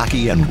Jen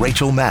Psaki and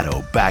Rachel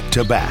Maddow back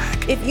to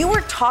back. If you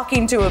were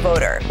talking to a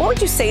voter, what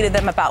would you say to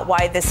them about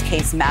why this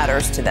case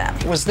matters to them?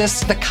 Was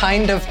this the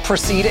kind of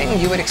proceeding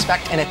you would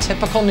expect in a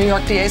typical New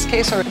York DA's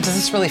case, or does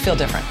this really feel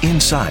different?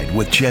 Inside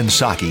with Jen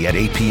Psaki at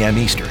 8 p.m.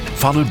 Eastern,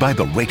 followed by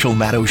The Rachel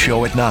Maddow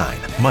Show at 9,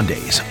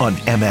 Mondays on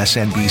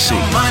MSNBC.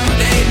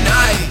 Monday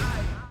night.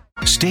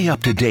 Stay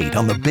up to date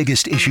on the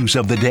biggest issues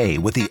of the day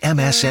with the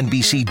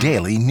MSNBC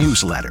Daily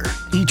newsletter.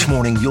 Each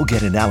morning, you'll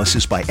get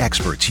analysis by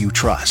experts you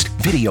trust,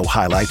 video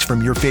highlights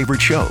from your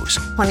favorite shows.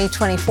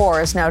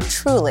 2024 is now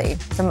truly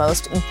the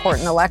most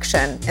important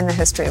election in the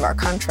history of our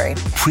country.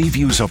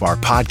 Previews of our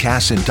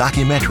podcasts and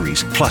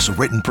documentaries, plus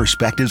written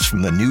perspectives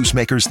from the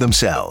newsmakers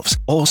themselves,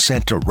 all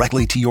sent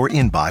directly to your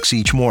inbox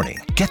each morning.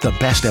 Get the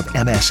best of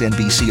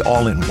MSNBC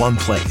all in one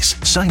place.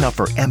 Sign up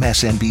for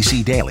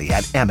MSNBC Daily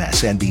at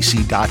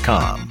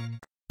msnbc.com.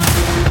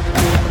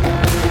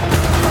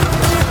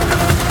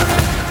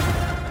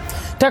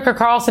 Tucker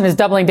Carlson is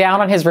doubling down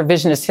on his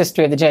revisionist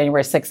history of the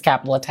January 6th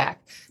Capitol attack,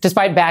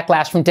 despite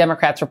backlash from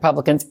Democrats,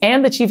 Republicans,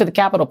 and the chief of the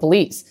Capitol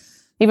Police.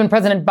 Even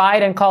President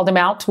Biden called him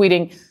out,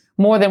 tweeting,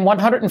 "More than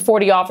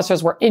 140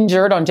 officers were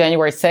injured on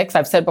January 6th.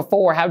 I've said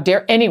before, how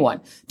dare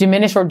anyone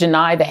diminish or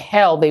deny the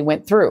hell they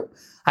went through.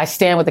 I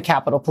stand with the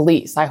Capitol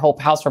Police. I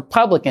hope House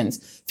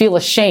Republicans feel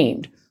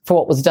ashamed for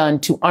what was done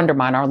to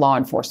undermine our law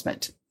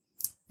enforcement."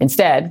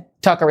 Instead,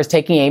 Tucker is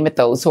taking aim at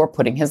those who are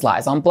putting his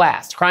lies on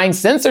blast, crying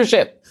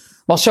censorship,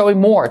 while showing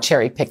more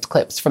cherry-picked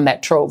clips from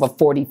that trove of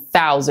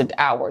 40,000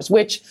 hours,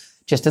 which,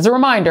 just as a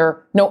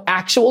reminder, no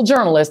actual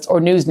journalists or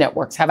news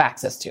networks have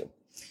access to.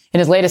 In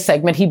his latest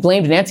segment, he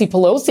blamed Nancy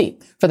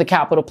Pelosi for the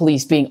Capitol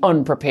Police being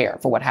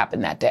unprepared for what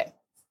happened that day.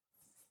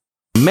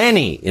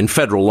 Many in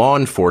federal law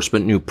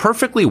enforcement knew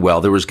perfectly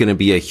well there was going to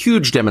be a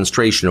huge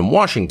demonstration in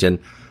Washington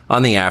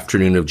on the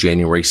afternoon of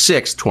January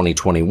 6,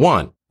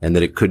 2021, and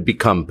that it could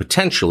become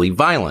potentially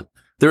violent.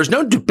 There is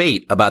no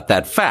debate about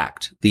that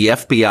fact. The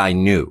FBI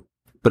knew.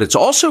 But it's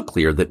also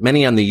clear that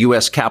many on the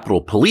U.S.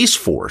 Capitol Police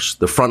Force,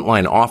 the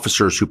frontline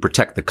officers who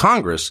protect the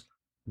Congress,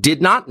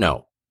 did not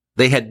know.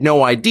 They had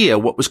no idea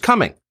what was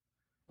coming.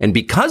 And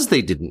because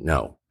they didn't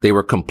know, they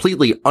were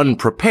completely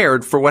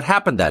unprepared for what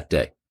happened that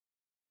day.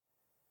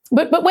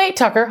 But wait,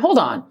 Tucker, hold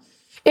on.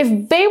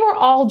 If they were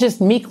all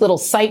just meek little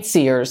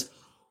sightseers,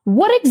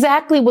 what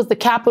exactly was the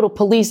Capitol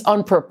Police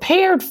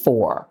unprepared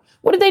for?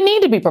 What did they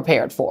need to be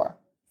prepared for?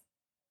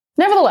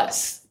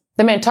 Nevertheless,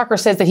 the man Tucker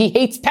says that he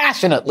hates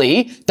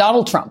passionately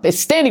Donald Trump is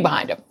standing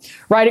behind him.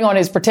 Writing on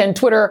his pretend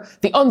Twitter,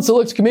 the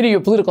unselect committee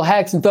of political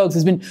hacks and thugs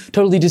has been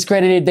totally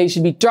discredited. They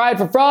should be tried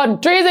for fraud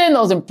and treason.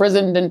 Those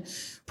imprisoned and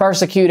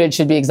persecuted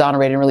should be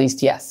exonerated and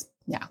released. Yes.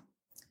 Yeah.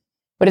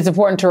 But it's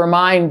important to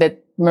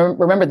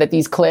remember that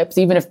these clips,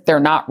 even if they're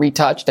not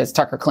retouched, as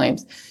Tucker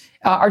claims,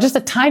 are just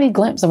a tiny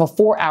glimpse of a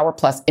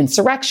 4-hour-plus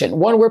insurrection,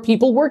 one where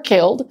people were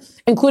killed,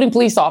 including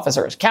police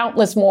officers,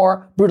 countless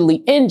more brutally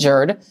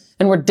injured,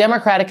 and where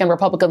Democratic and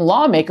Republican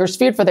lawmakers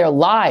feared for their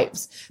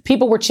lives.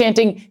 People were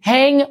chanting,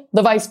 "Hang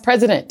the vice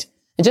president."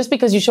 And just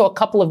because you show a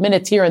couple of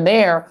minutes here and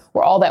there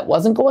where all that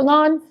wasn't going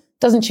on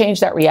doesn't change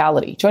that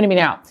reality. Joining me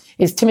now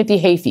is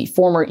Timothy Hafey,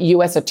 former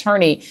U.S.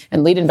 attorney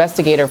and lead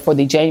investigator for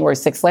the January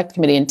 6th Select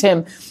Committee. And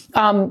Tim,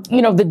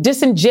 the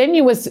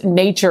disingenuous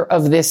nature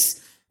of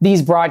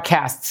these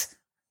broadcasts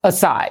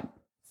aside,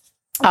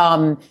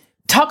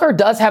 Tucker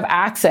does have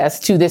access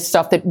to this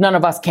stuff that none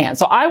of us can.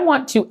 So I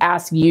want to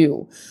ask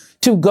you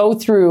to go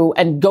through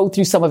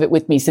some of it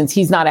with me, since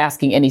he's not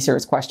asking any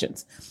serious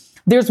questions.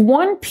 There's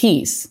one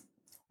piece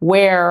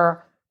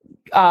where,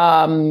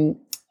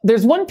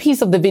 there's one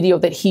piece of the video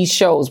that he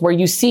shows where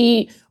you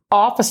see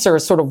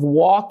officers sort of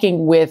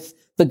walking with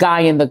the guy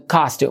in the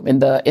costume, in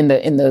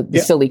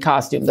the silly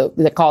costume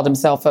that called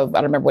himself, I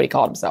don't remember what he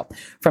called himself,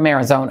 from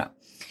Arizona.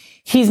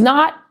 He's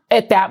not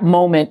at that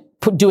moment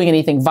doing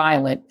anything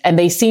violent, and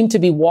they seem to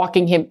be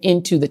walking him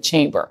into the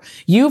chamber.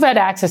 You've had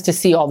access to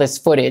see all this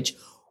footage.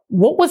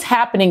 What was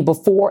happening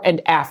before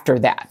and after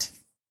that?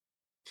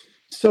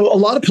 So a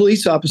lot of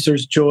police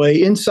officers, Joy,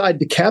 inside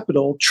the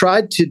Capitol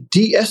tried to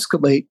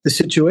de-escalate the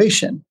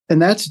situation,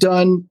 and that's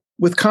done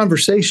with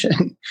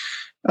conversation.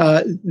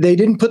 They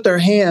didn't put their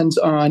hands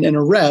on and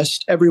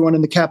arrest everyone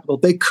in the Capitol.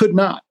 They could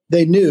not.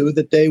 They knew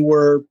that they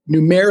were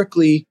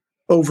numerically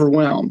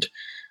overwhelmed.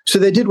 So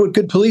they did what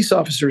good police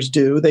officers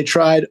do. They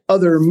tried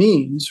other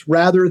means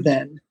rather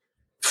than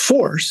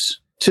force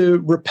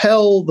to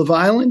repel the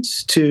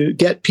violence, to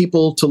get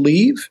people to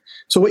leave.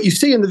 So what you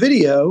see in the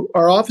video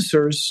are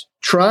officers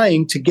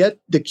trying to get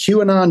the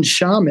QAnon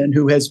shaman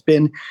who has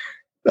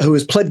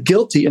pled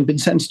guilty and been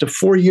sentenced to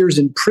 4 years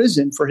in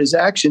prison for his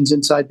actions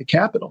inside the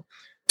Capitol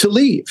to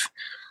leave.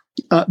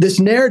 This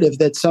narrative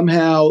that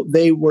somehow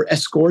they were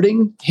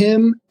escorting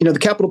him, the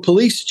Capitol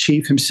Police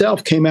chief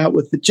himself came out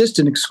with just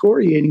an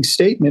excoriating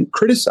statement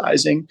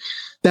criticizing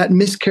that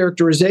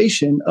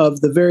mischaracterization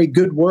of the very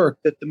good work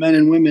that the men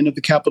and women of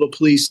the Capitol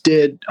Police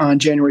did on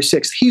January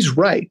 6th. He's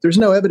right. There's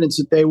no evidence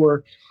that they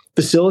were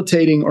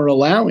facilitating or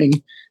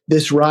allowing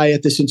this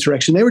riot, this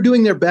insurrection. They were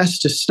doing their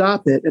best to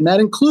stop it, and that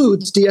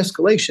includes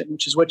de-escalation,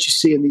 which is what you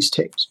see in these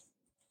tapes.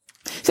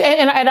 So,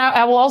 and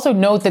I will also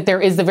note that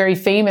there is the very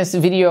famous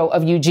video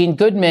of Eugene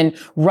Goodman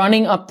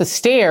running up the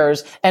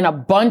stairs, and a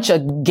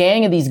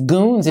gang of these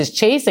goons is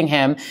chasing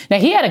him. Now,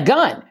 he had a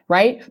gun,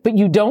 right? But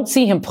you don't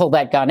see him pull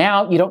that gun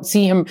out. You don't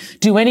see him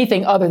do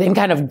anything other than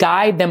kind of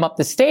guide them up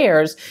the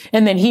stairs.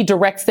 And then he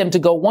directs them to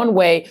go one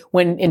way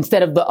when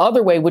instead of the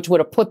other way, which would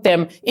have put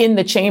them in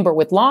the chamber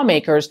with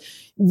lawmakers.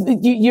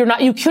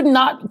 You could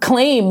not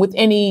claim with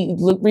any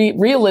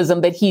realism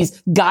that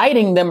he's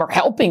guiding them or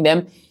helping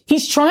them.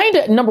 He's trying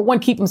to, number one,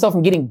 keep himself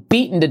from getting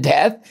beaten to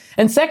death.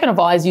 And second of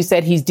all, as you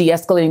said, he's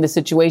de-escalating the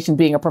situation,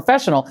 being a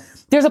professional.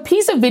 There's a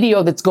piece of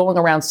video that's going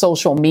around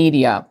social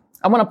media.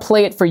 I want to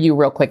play it for you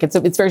real quick.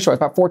 It's very short,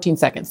 about 14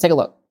 seconds. Take a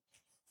look.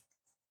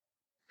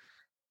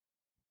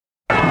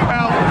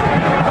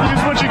 Al,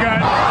 use what you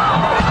got.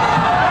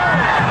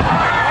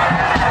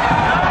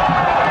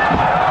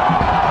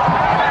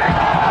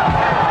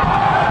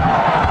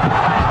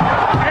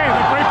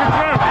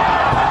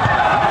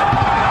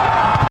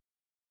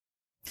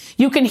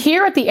 You can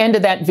hear at the end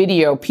of that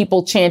video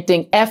people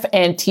chanting F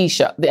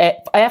Antifa,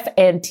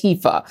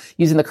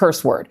 using the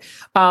curse word.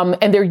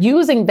 And they're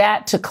using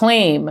that to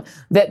claim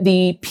that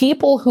the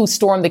people who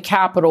stormed the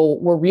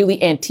Capitol were really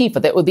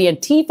Antifa, that the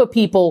Antifa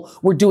people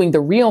were doing the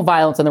real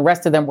violence and the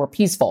rest of them were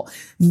peaceful.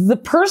 The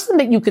person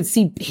that you could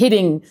see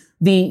hitting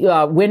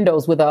the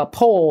windows with a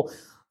pole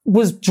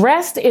was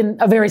dressed in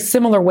a very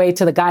similar way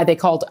to the guy they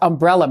called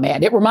Umbrella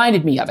Man. It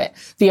reminded me of it.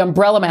 The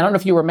Umbrella Man, I don't know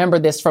if you remember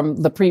this from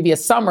the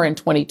previous summer in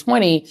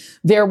 2020,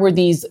 there were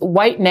these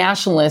white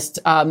nationalist,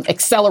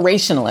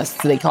 accelerationalists,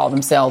 they call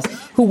themselves,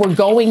 who were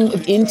going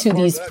into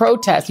these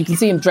protests. You can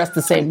see them dressed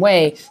the same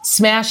way,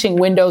 smashing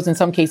windows, in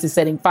some cases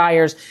setting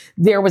fires.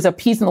 There was a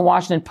piece in the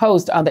Washington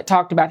Post that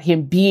talked about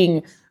him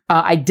being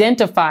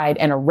identified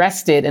and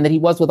arrested, and that he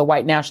was with a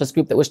white nationalist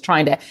group that was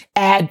trying to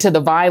add to the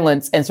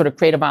violence and sort of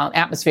create a violent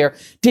atmosphere.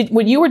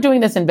 When you were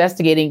doing this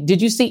investigating,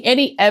 did you see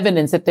any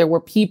evidence that there were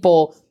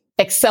people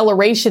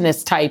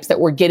accelerationist types that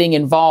were getting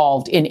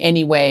involved in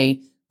any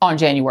way on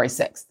January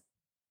 6th?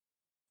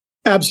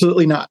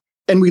 Absolutely not.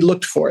 And we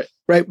looked for it,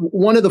 right?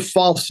 One of the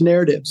false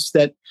narratives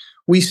that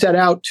we set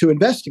out to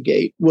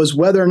investigate was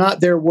whether or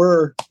not there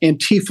were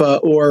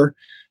Antifa or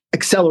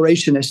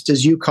accelerationists,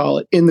 as you call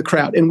it, in the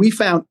crowd. And we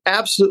found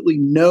absolutely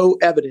no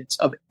evidence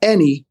of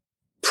any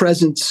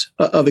presence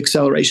of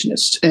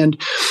accelerationists. And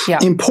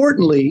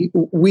importantly,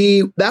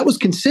 that was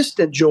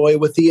consistent, Joy,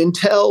 with the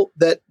intel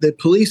that the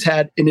police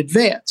had in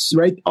advance,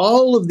 right?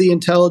 All of the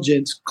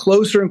intelligence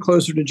closer and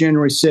closer to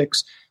January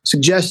 6th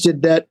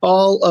suggested that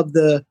all of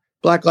the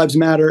Black Lives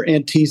Matter,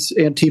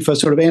 Antifa,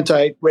 sort of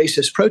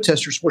anti-racist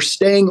protesters were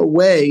staying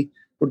away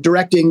or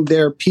directing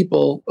their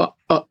people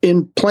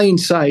in plain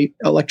sight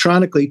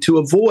electronically to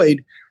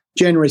avoid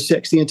January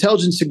 6th. The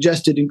intelligence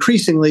suggested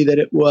increasingly that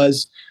it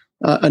was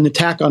an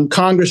attack on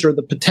Congress or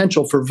the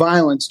potential for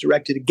violence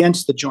directed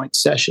against the joint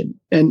session.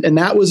 And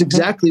that was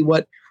exactly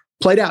what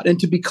played out. And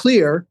to be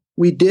clear,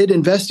 we did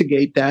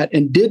investigate that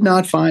and did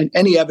not find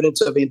any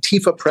evidence of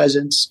Antifa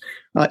presence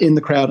in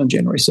the crowd on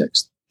January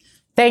 6th.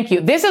 Thank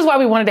you. This is why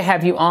we wanted to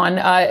have you on,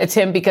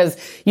 Tim, because,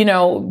 you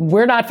know,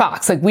 we're not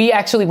Fox. Like, we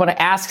actually want to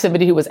ask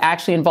somebody who was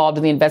actually involved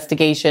in the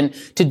investigation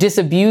to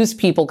disabuse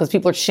people, because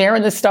people are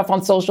sharing this stuff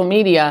on social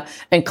media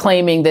and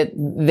claiming that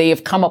they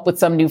have come up with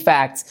some new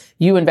facts.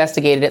 You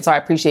investigated it. So I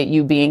appreciate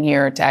you being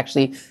here to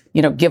actually,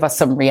 you know, give us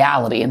some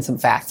reality and some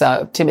facts.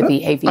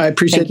 Timothy Hafey. I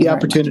appreciate the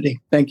opportunity.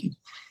 Thank you.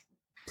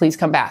 Please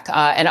come back.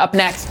 And up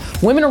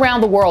next, women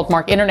around the world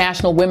mark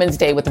International Women's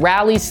Day with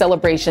rallies,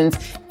 celebrations,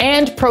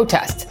 and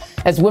protests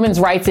as women's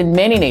rights in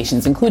many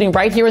nations, including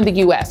right here in the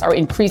U.S., are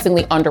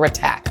increasingly under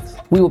attack.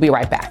 We will be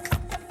right back.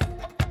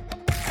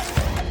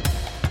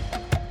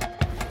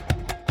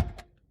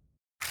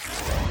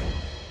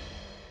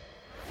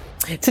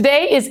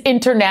 Today is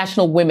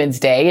International Women's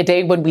Day, a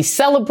day when we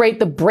celebrate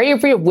the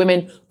bravery of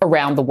women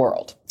around the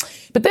world.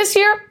 But this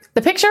year,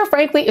 the picture,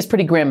 frankly, is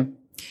pretty grim.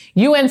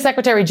 UN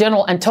Secretary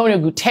General Antonio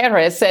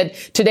Guterres said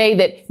today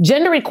that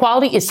gender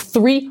equality is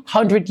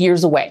 300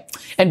 years away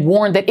and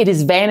warned that it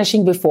is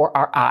vanishing before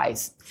our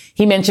eyes.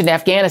 He mentioned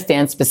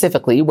Afghanistan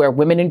specifically, where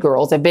women and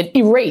girls have been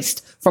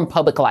erased from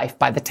public life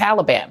by the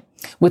Taliban,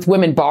 with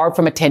women barred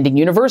from attending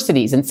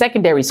universities and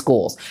secondary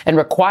schools and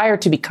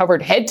required to be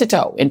covered head to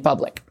toe in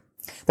public.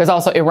 There's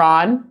also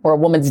Iran, where a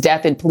woman's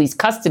death in police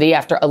custody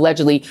after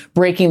allegedly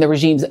breaking the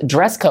regime's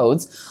dress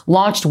codes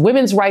launched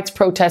women's rights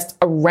protests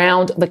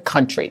around the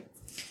country.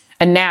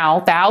 And now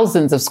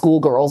thousands of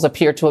schoolgirls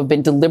appear to have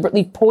been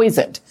deliberately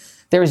poisoned.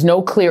 There is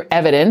no clear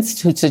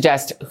evidence to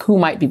suggest who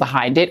might be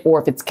behind it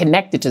or if it's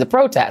connected to the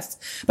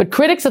protests. But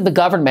critics of the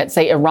government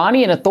say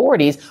Iranian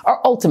authorities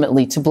are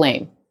ultimately to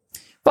blame.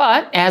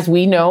 But as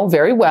we know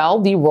very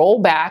well, the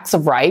rollbacks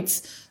of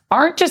rights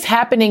aren't just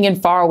happening in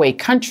faraway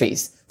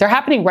countries. They're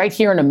happening right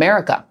here in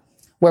America,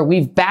 where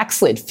we've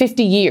backslid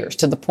 50 years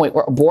to the point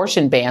where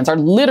abortion bans are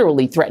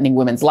literally threatening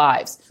women's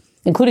lives,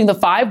 including the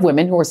 5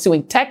 women who are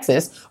suing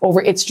Texas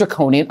over its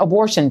draconian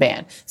abortion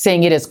ban,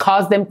 saying it has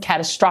caused them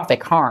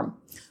catastrophic harm.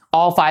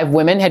 All 5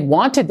 women had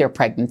wanted their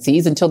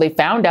pregnancies until they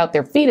found out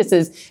their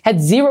fetuses had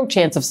 0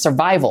 chance of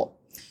survival.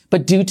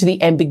 But due to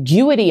the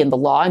ambiguity in the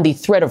law and the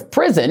threat of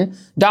prison,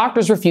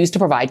 doctors refused to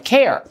provide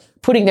care,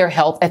 putting their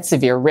health at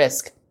severe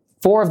risk.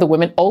 4 of the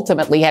women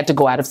ultimately had to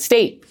go out of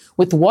state,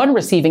 with one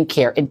receiving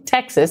care in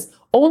Texas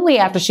only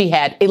after she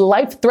had a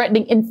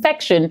life-threatening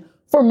infection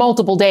for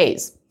multiple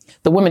days.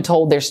 The women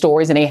told their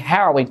stories in a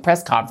harrowing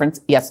press conference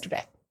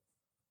yesterday.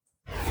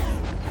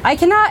 I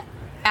cannot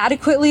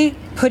adequately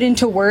put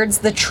into words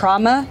the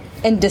trauma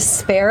and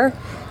despair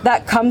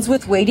that comes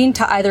with waiting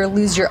to either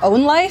lose your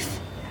own life,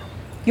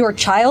 your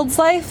child's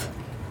life,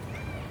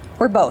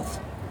 or both.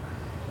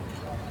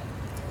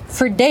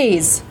 For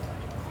days,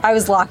 I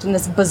was locked in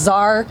this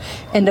bizarre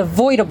and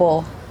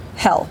avoidable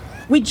hell.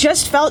 We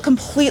just felt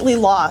completely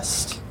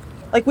lost,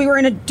 like we were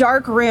in a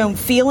dark room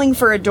feeling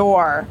for a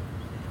door.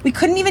 We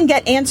couldn't even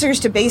get answers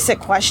to basic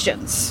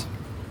questions.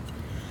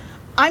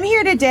 I'm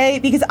here today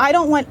because I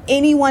don't want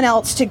anyone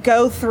else to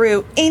go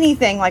through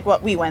anything like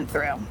what we went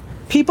through.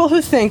 People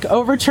who think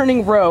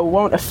overturning Roe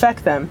won't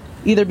affect them,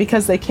 either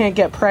because they can't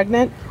get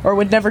pregnant or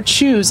would never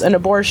choose an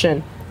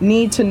abortion,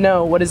 need to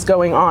know what is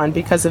going on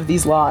because of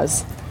these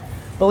laws.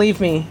 Believe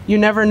me, you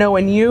never know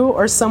when you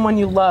or someone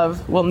you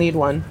love will need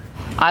one.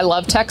 I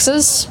love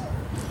Texas,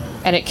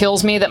 and it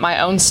kills me that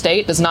my own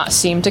state does not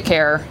seem to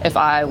care if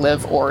I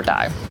live or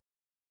die.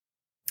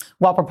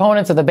 While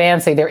proponents of the ban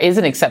say there is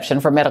an exception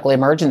for medical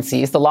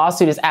emergencies, the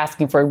lawsuit is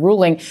asking for a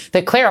ruling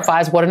that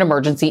clarifies what an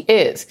emergency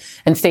is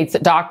and states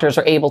that doctors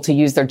are able to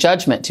use their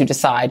judgment to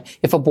decide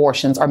if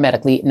abortions are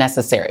medically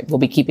necessary. We'll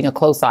be keeping a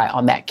close eye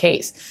on that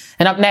case.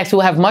 And up next,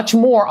 we'll have much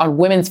more on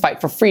women's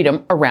fight for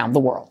freedom around the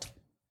world.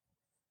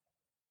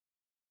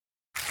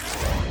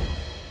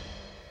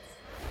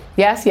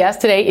 Yes,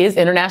 today is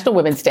International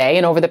Women's Day,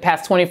 and over the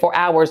past 24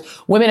 hours,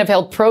 women have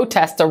held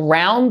protests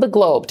around the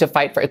globe to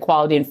fight for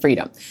equality and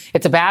freedom.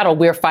 It's a battle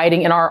we're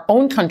fighting in our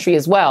own country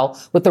as well,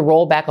 with the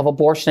rollback of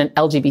abortion and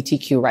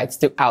LGBTQ rights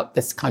throughout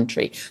this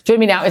country. Joining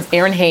me now is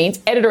Erin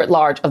Haynes,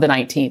 editor-at-large of The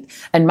 19th,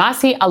 and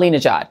Masih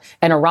Alinejad,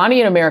 an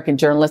Iranian-American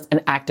journalist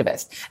and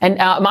activist. And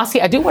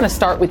Masih, I do want to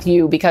start with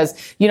you because,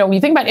 when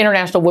you think about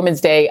International Women's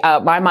Day,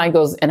 my mind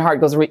goes and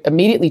heart goes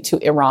immediately to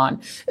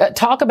Iran.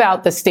 Talk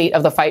about the state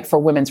of the fight for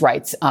women's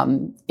rights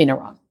in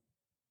Iran.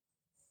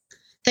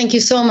 Thank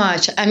you so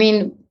much.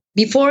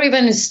 Before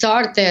even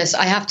start this,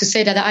 I have to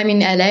say that I'm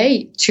in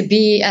LA to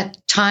be at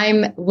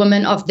Time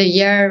Women of the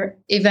Year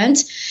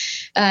event.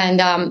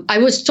 And I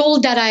was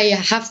told that I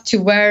have to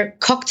wear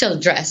cocktail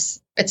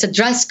dress. It's a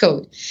dress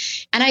code.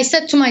 And I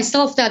said to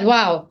myself that,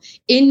 wow,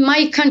 in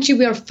my country,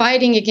 we are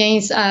fighting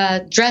against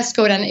dress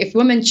code. And if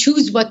women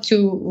choose what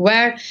to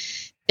wear,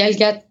 they'll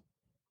get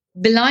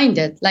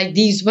blinded like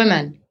these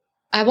women.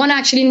 I want to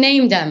actually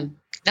name them.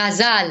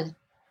 Ghazal,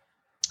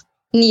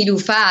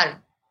 Nilufar,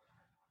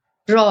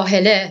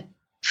 Rahele,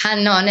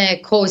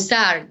 Hannane,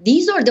 Kausar.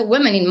 These are the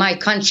women in my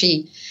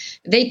country.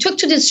 They took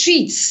to the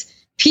streets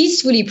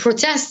peacefully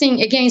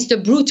protesting against the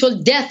brutal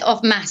death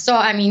of Mahsa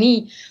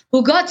Amini,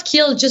 who got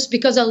killed just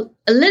because a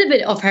little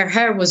bit of her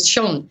hair was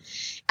shown.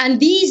 And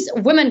these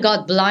women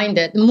got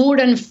blinded. More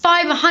than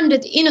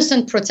 500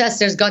 innocent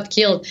protesters got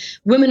killed.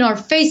 Women are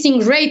facing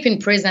rape in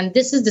prison.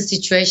 This is the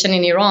situation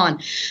in Iran.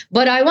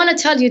 But I want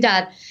to tell you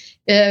that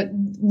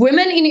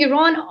women in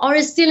Iran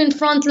are still in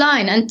front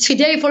line. And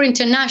today for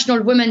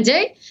International Women's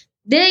Day,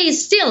 they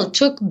still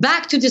took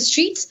back to the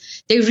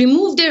streets. They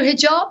removed their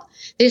hijab.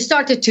 They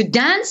started to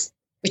dance,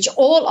 which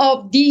all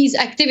of these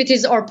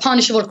activities are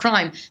punishable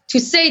crime, to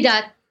say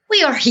that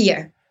we are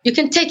here. You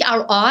can take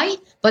our eye,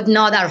 but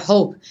not our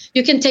hope.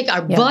 You can take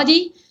our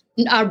body,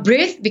 our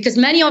breath, because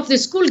many of the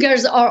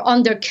schoolgirls are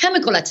under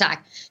chemical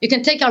attack. You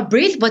can take our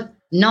breath, but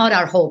not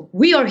our hope.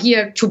 We are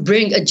here to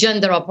bring a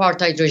gender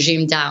apartheid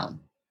regime down.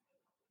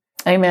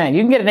 Amen.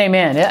 You can get an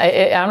amen.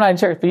 I'm not in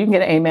church, but you can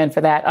get an amen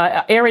for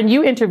that. Erin,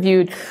 you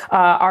interviewed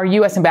our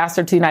U.S.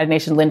 ambassador to the United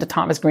Nations, Linda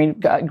Thomas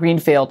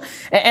Greenfield.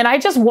 And I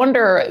just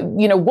wonder,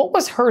 what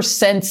was her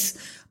sense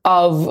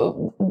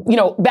of,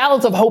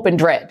 battles of hope and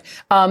dread?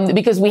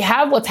 Because we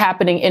have what's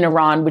happening in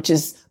Iran, which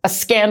is a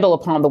scandal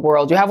upon the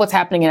world. You have what's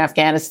happening in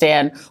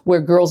Afghanistan, where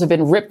girls have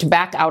been ripped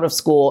back out of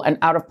school and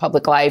out of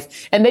public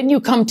life. And then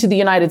you come to the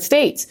United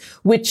States,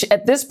 which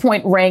at this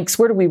point ranks,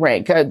 where do we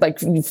rank?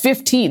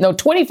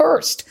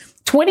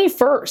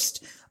 21st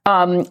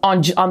on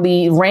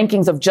the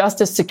rankings of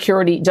justice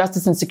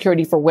and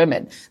security for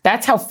women.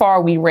 That's how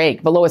far we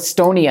rank, below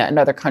Estonia and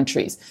other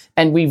countries.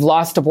 And we've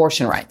lost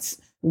abortion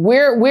rights.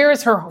 Where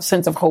is her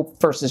sense of hope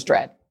versus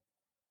dread?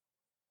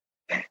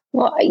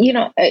 Well,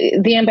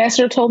 the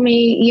ambassador told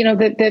me,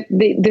 that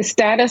the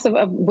status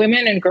of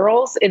women and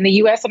girls in the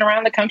U.S. and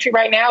around the country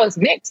right now is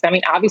mixed.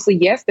 Obviously,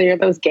 yes, there are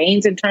those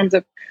gains in terms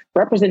of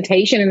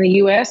representation in the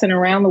U.S. and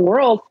around the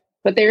world,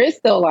 but there is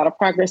still a lot of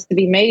progress to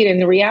be made.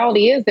 And the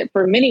reality is that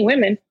for many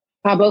women,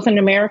 both in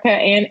America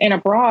and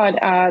abroad,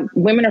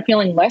 women are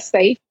feeling less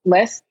safe,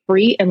 less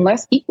free, and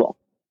less equal.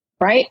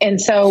 Right. And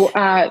so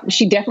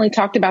she definitely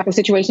talked about the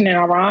situation in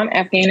Iran,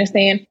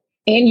 Afghanistan,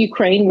 and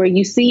Ukraine, where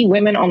you see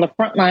women on the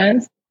front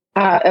lines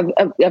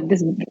of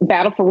this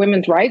battle for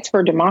women's rights,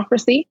 for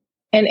democracy.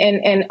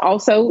 And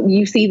also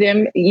you see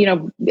them,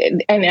 in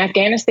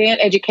Afghanistan,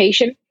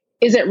 education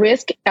is at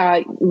risk.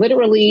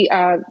 Literally,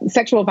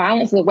 sexual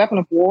violence is a weapon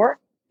of war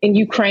in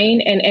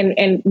Ukraine,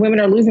 and women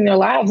are losing their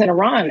lives in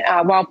Iran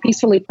while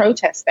peacefully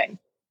protesting.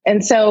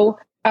 And so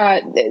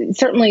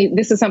certainly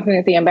this is something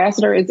that the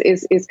ambassador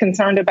is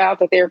concerned about,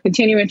 that they're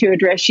continuing to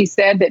address. She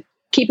said that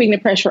keeping the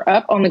pressure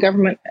up on the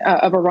government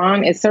of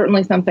Iran is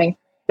certainly something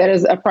that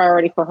is a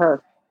priority for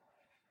her.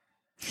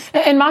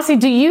 And Masih,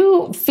 do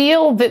you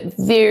feel that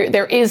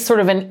there is sort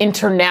of an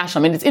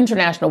international, it's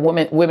International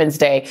Women's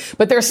Day,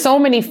 but there's so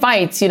many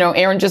fights,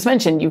 Erin just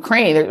mentioned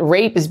Ukraine,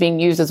 rape is being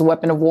used as a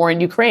weapon of war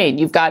in Ukraine.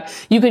 You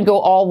can go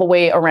all the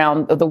way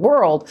around the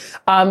world.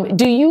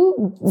 Do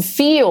you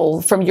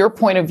feel from your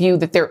point of view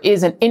that there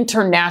is an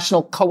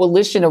international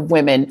coalition of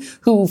women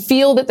who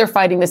feel that they're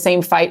fighting the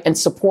same fight and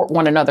support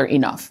one another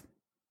enough?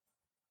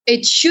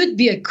 It should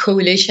be a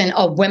coalition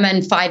of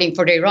women fighting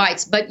for their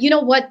rights. But you know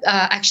what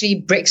actually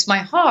breaks my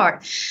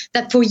heart?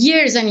 That for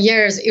years and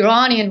years,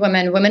 Iranian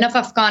women of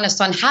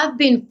Afghanistan have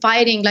been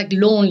fighting like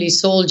lonely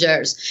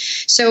soldiers.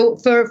 So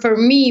for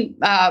me,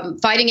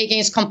 fighting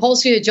against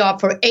compulsory hijab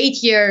for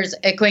 8 years,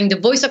 echoing the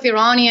voice of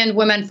Iranian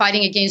women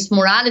fighting against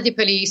morality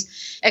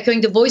police,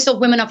 echoing the voice of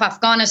women of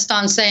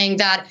Afghanistan saying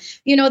that,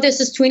 this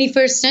is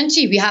 21st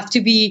century. We have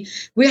to be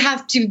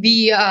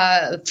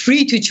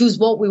free to choose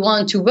what we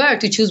want to wear,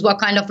 to choose what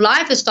kind of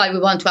lifestyle we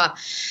want to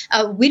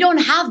have. We don't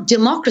have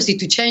democracy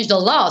to change the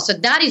law. So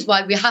that is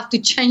why we have to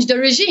change the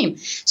regime.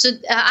 So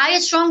I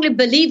strongly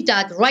believe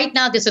that right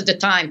now, this is the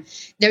time.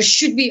 there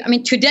should be,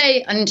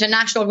 today on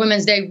International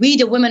Women's Day, we,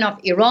 the women of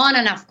Iran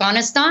and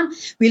Afghanistan,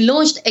 we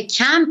launched a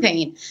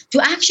campaign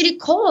to actually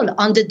call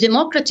on the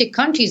democratic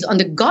countries, on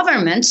the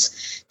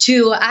governments,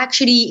 to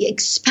actually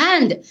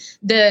expand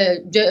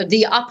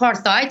the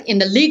apartheid in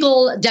the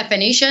legal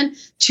definition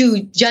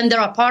to gender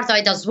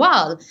apartheid as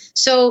well.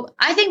 So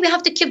I think we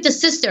have to keep the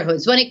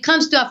sisterhoods. When it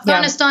comes to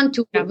Afghanistan,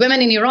 to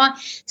women in Iran,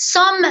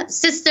 some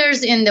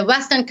sisters in the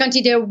Western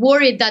country, they're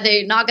worried that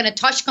they're not going to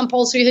touch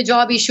compulsory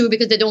hijab issue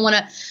because they don't want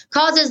to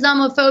cause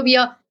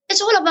Islamophobia.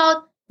 It's all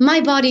about my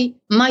body,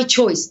 my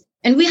choice.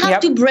 And we have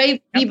to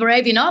be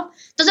brave enough.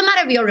 Doesn't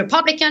matter if we are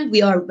Republican,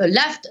 we are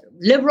left,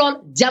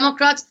 liberal,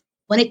 Democrats.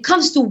 When it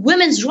comes to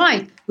women's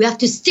rights, we have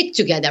to stick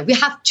together. We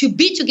have to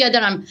be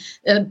together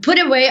and put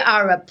away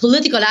our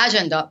political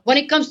agenda. When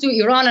it comes to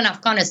Iran and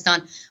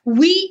Afghanistan,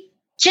 we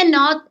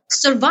cannot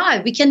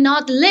survive. We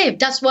cannot live.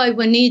 That's why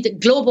we need the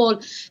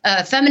global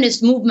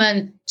feminist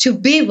movement to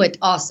be with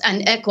us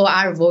and echo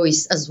our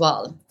voice as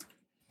well.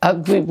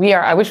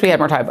 I wish we had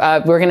more time.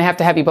 We're going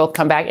to have you both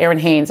come back. Erin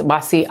Haynes,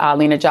 Wasi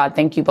Ali Najad,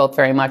 thank you both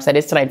very much. That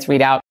is tonight's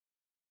ReidOut.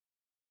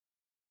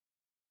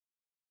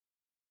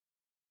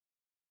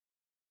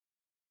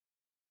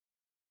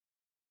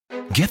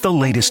 Get the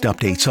latest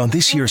updates on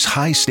this year's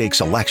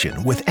high-stakes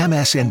election with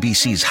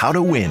MSNBC's How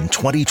to Win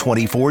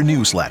 2024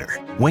 newsletter.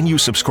 When you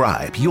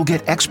subscribe, you'll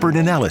get expert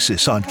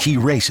analysis on key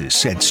races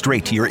sent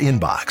straight to your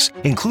inbox,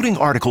 including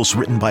articles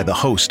written by the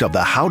host of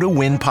the How to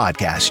Win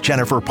podcast,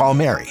 Jennifer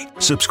Palmieri.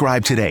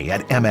 Subscribe today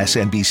at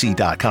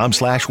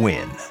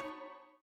msnbc.com/win.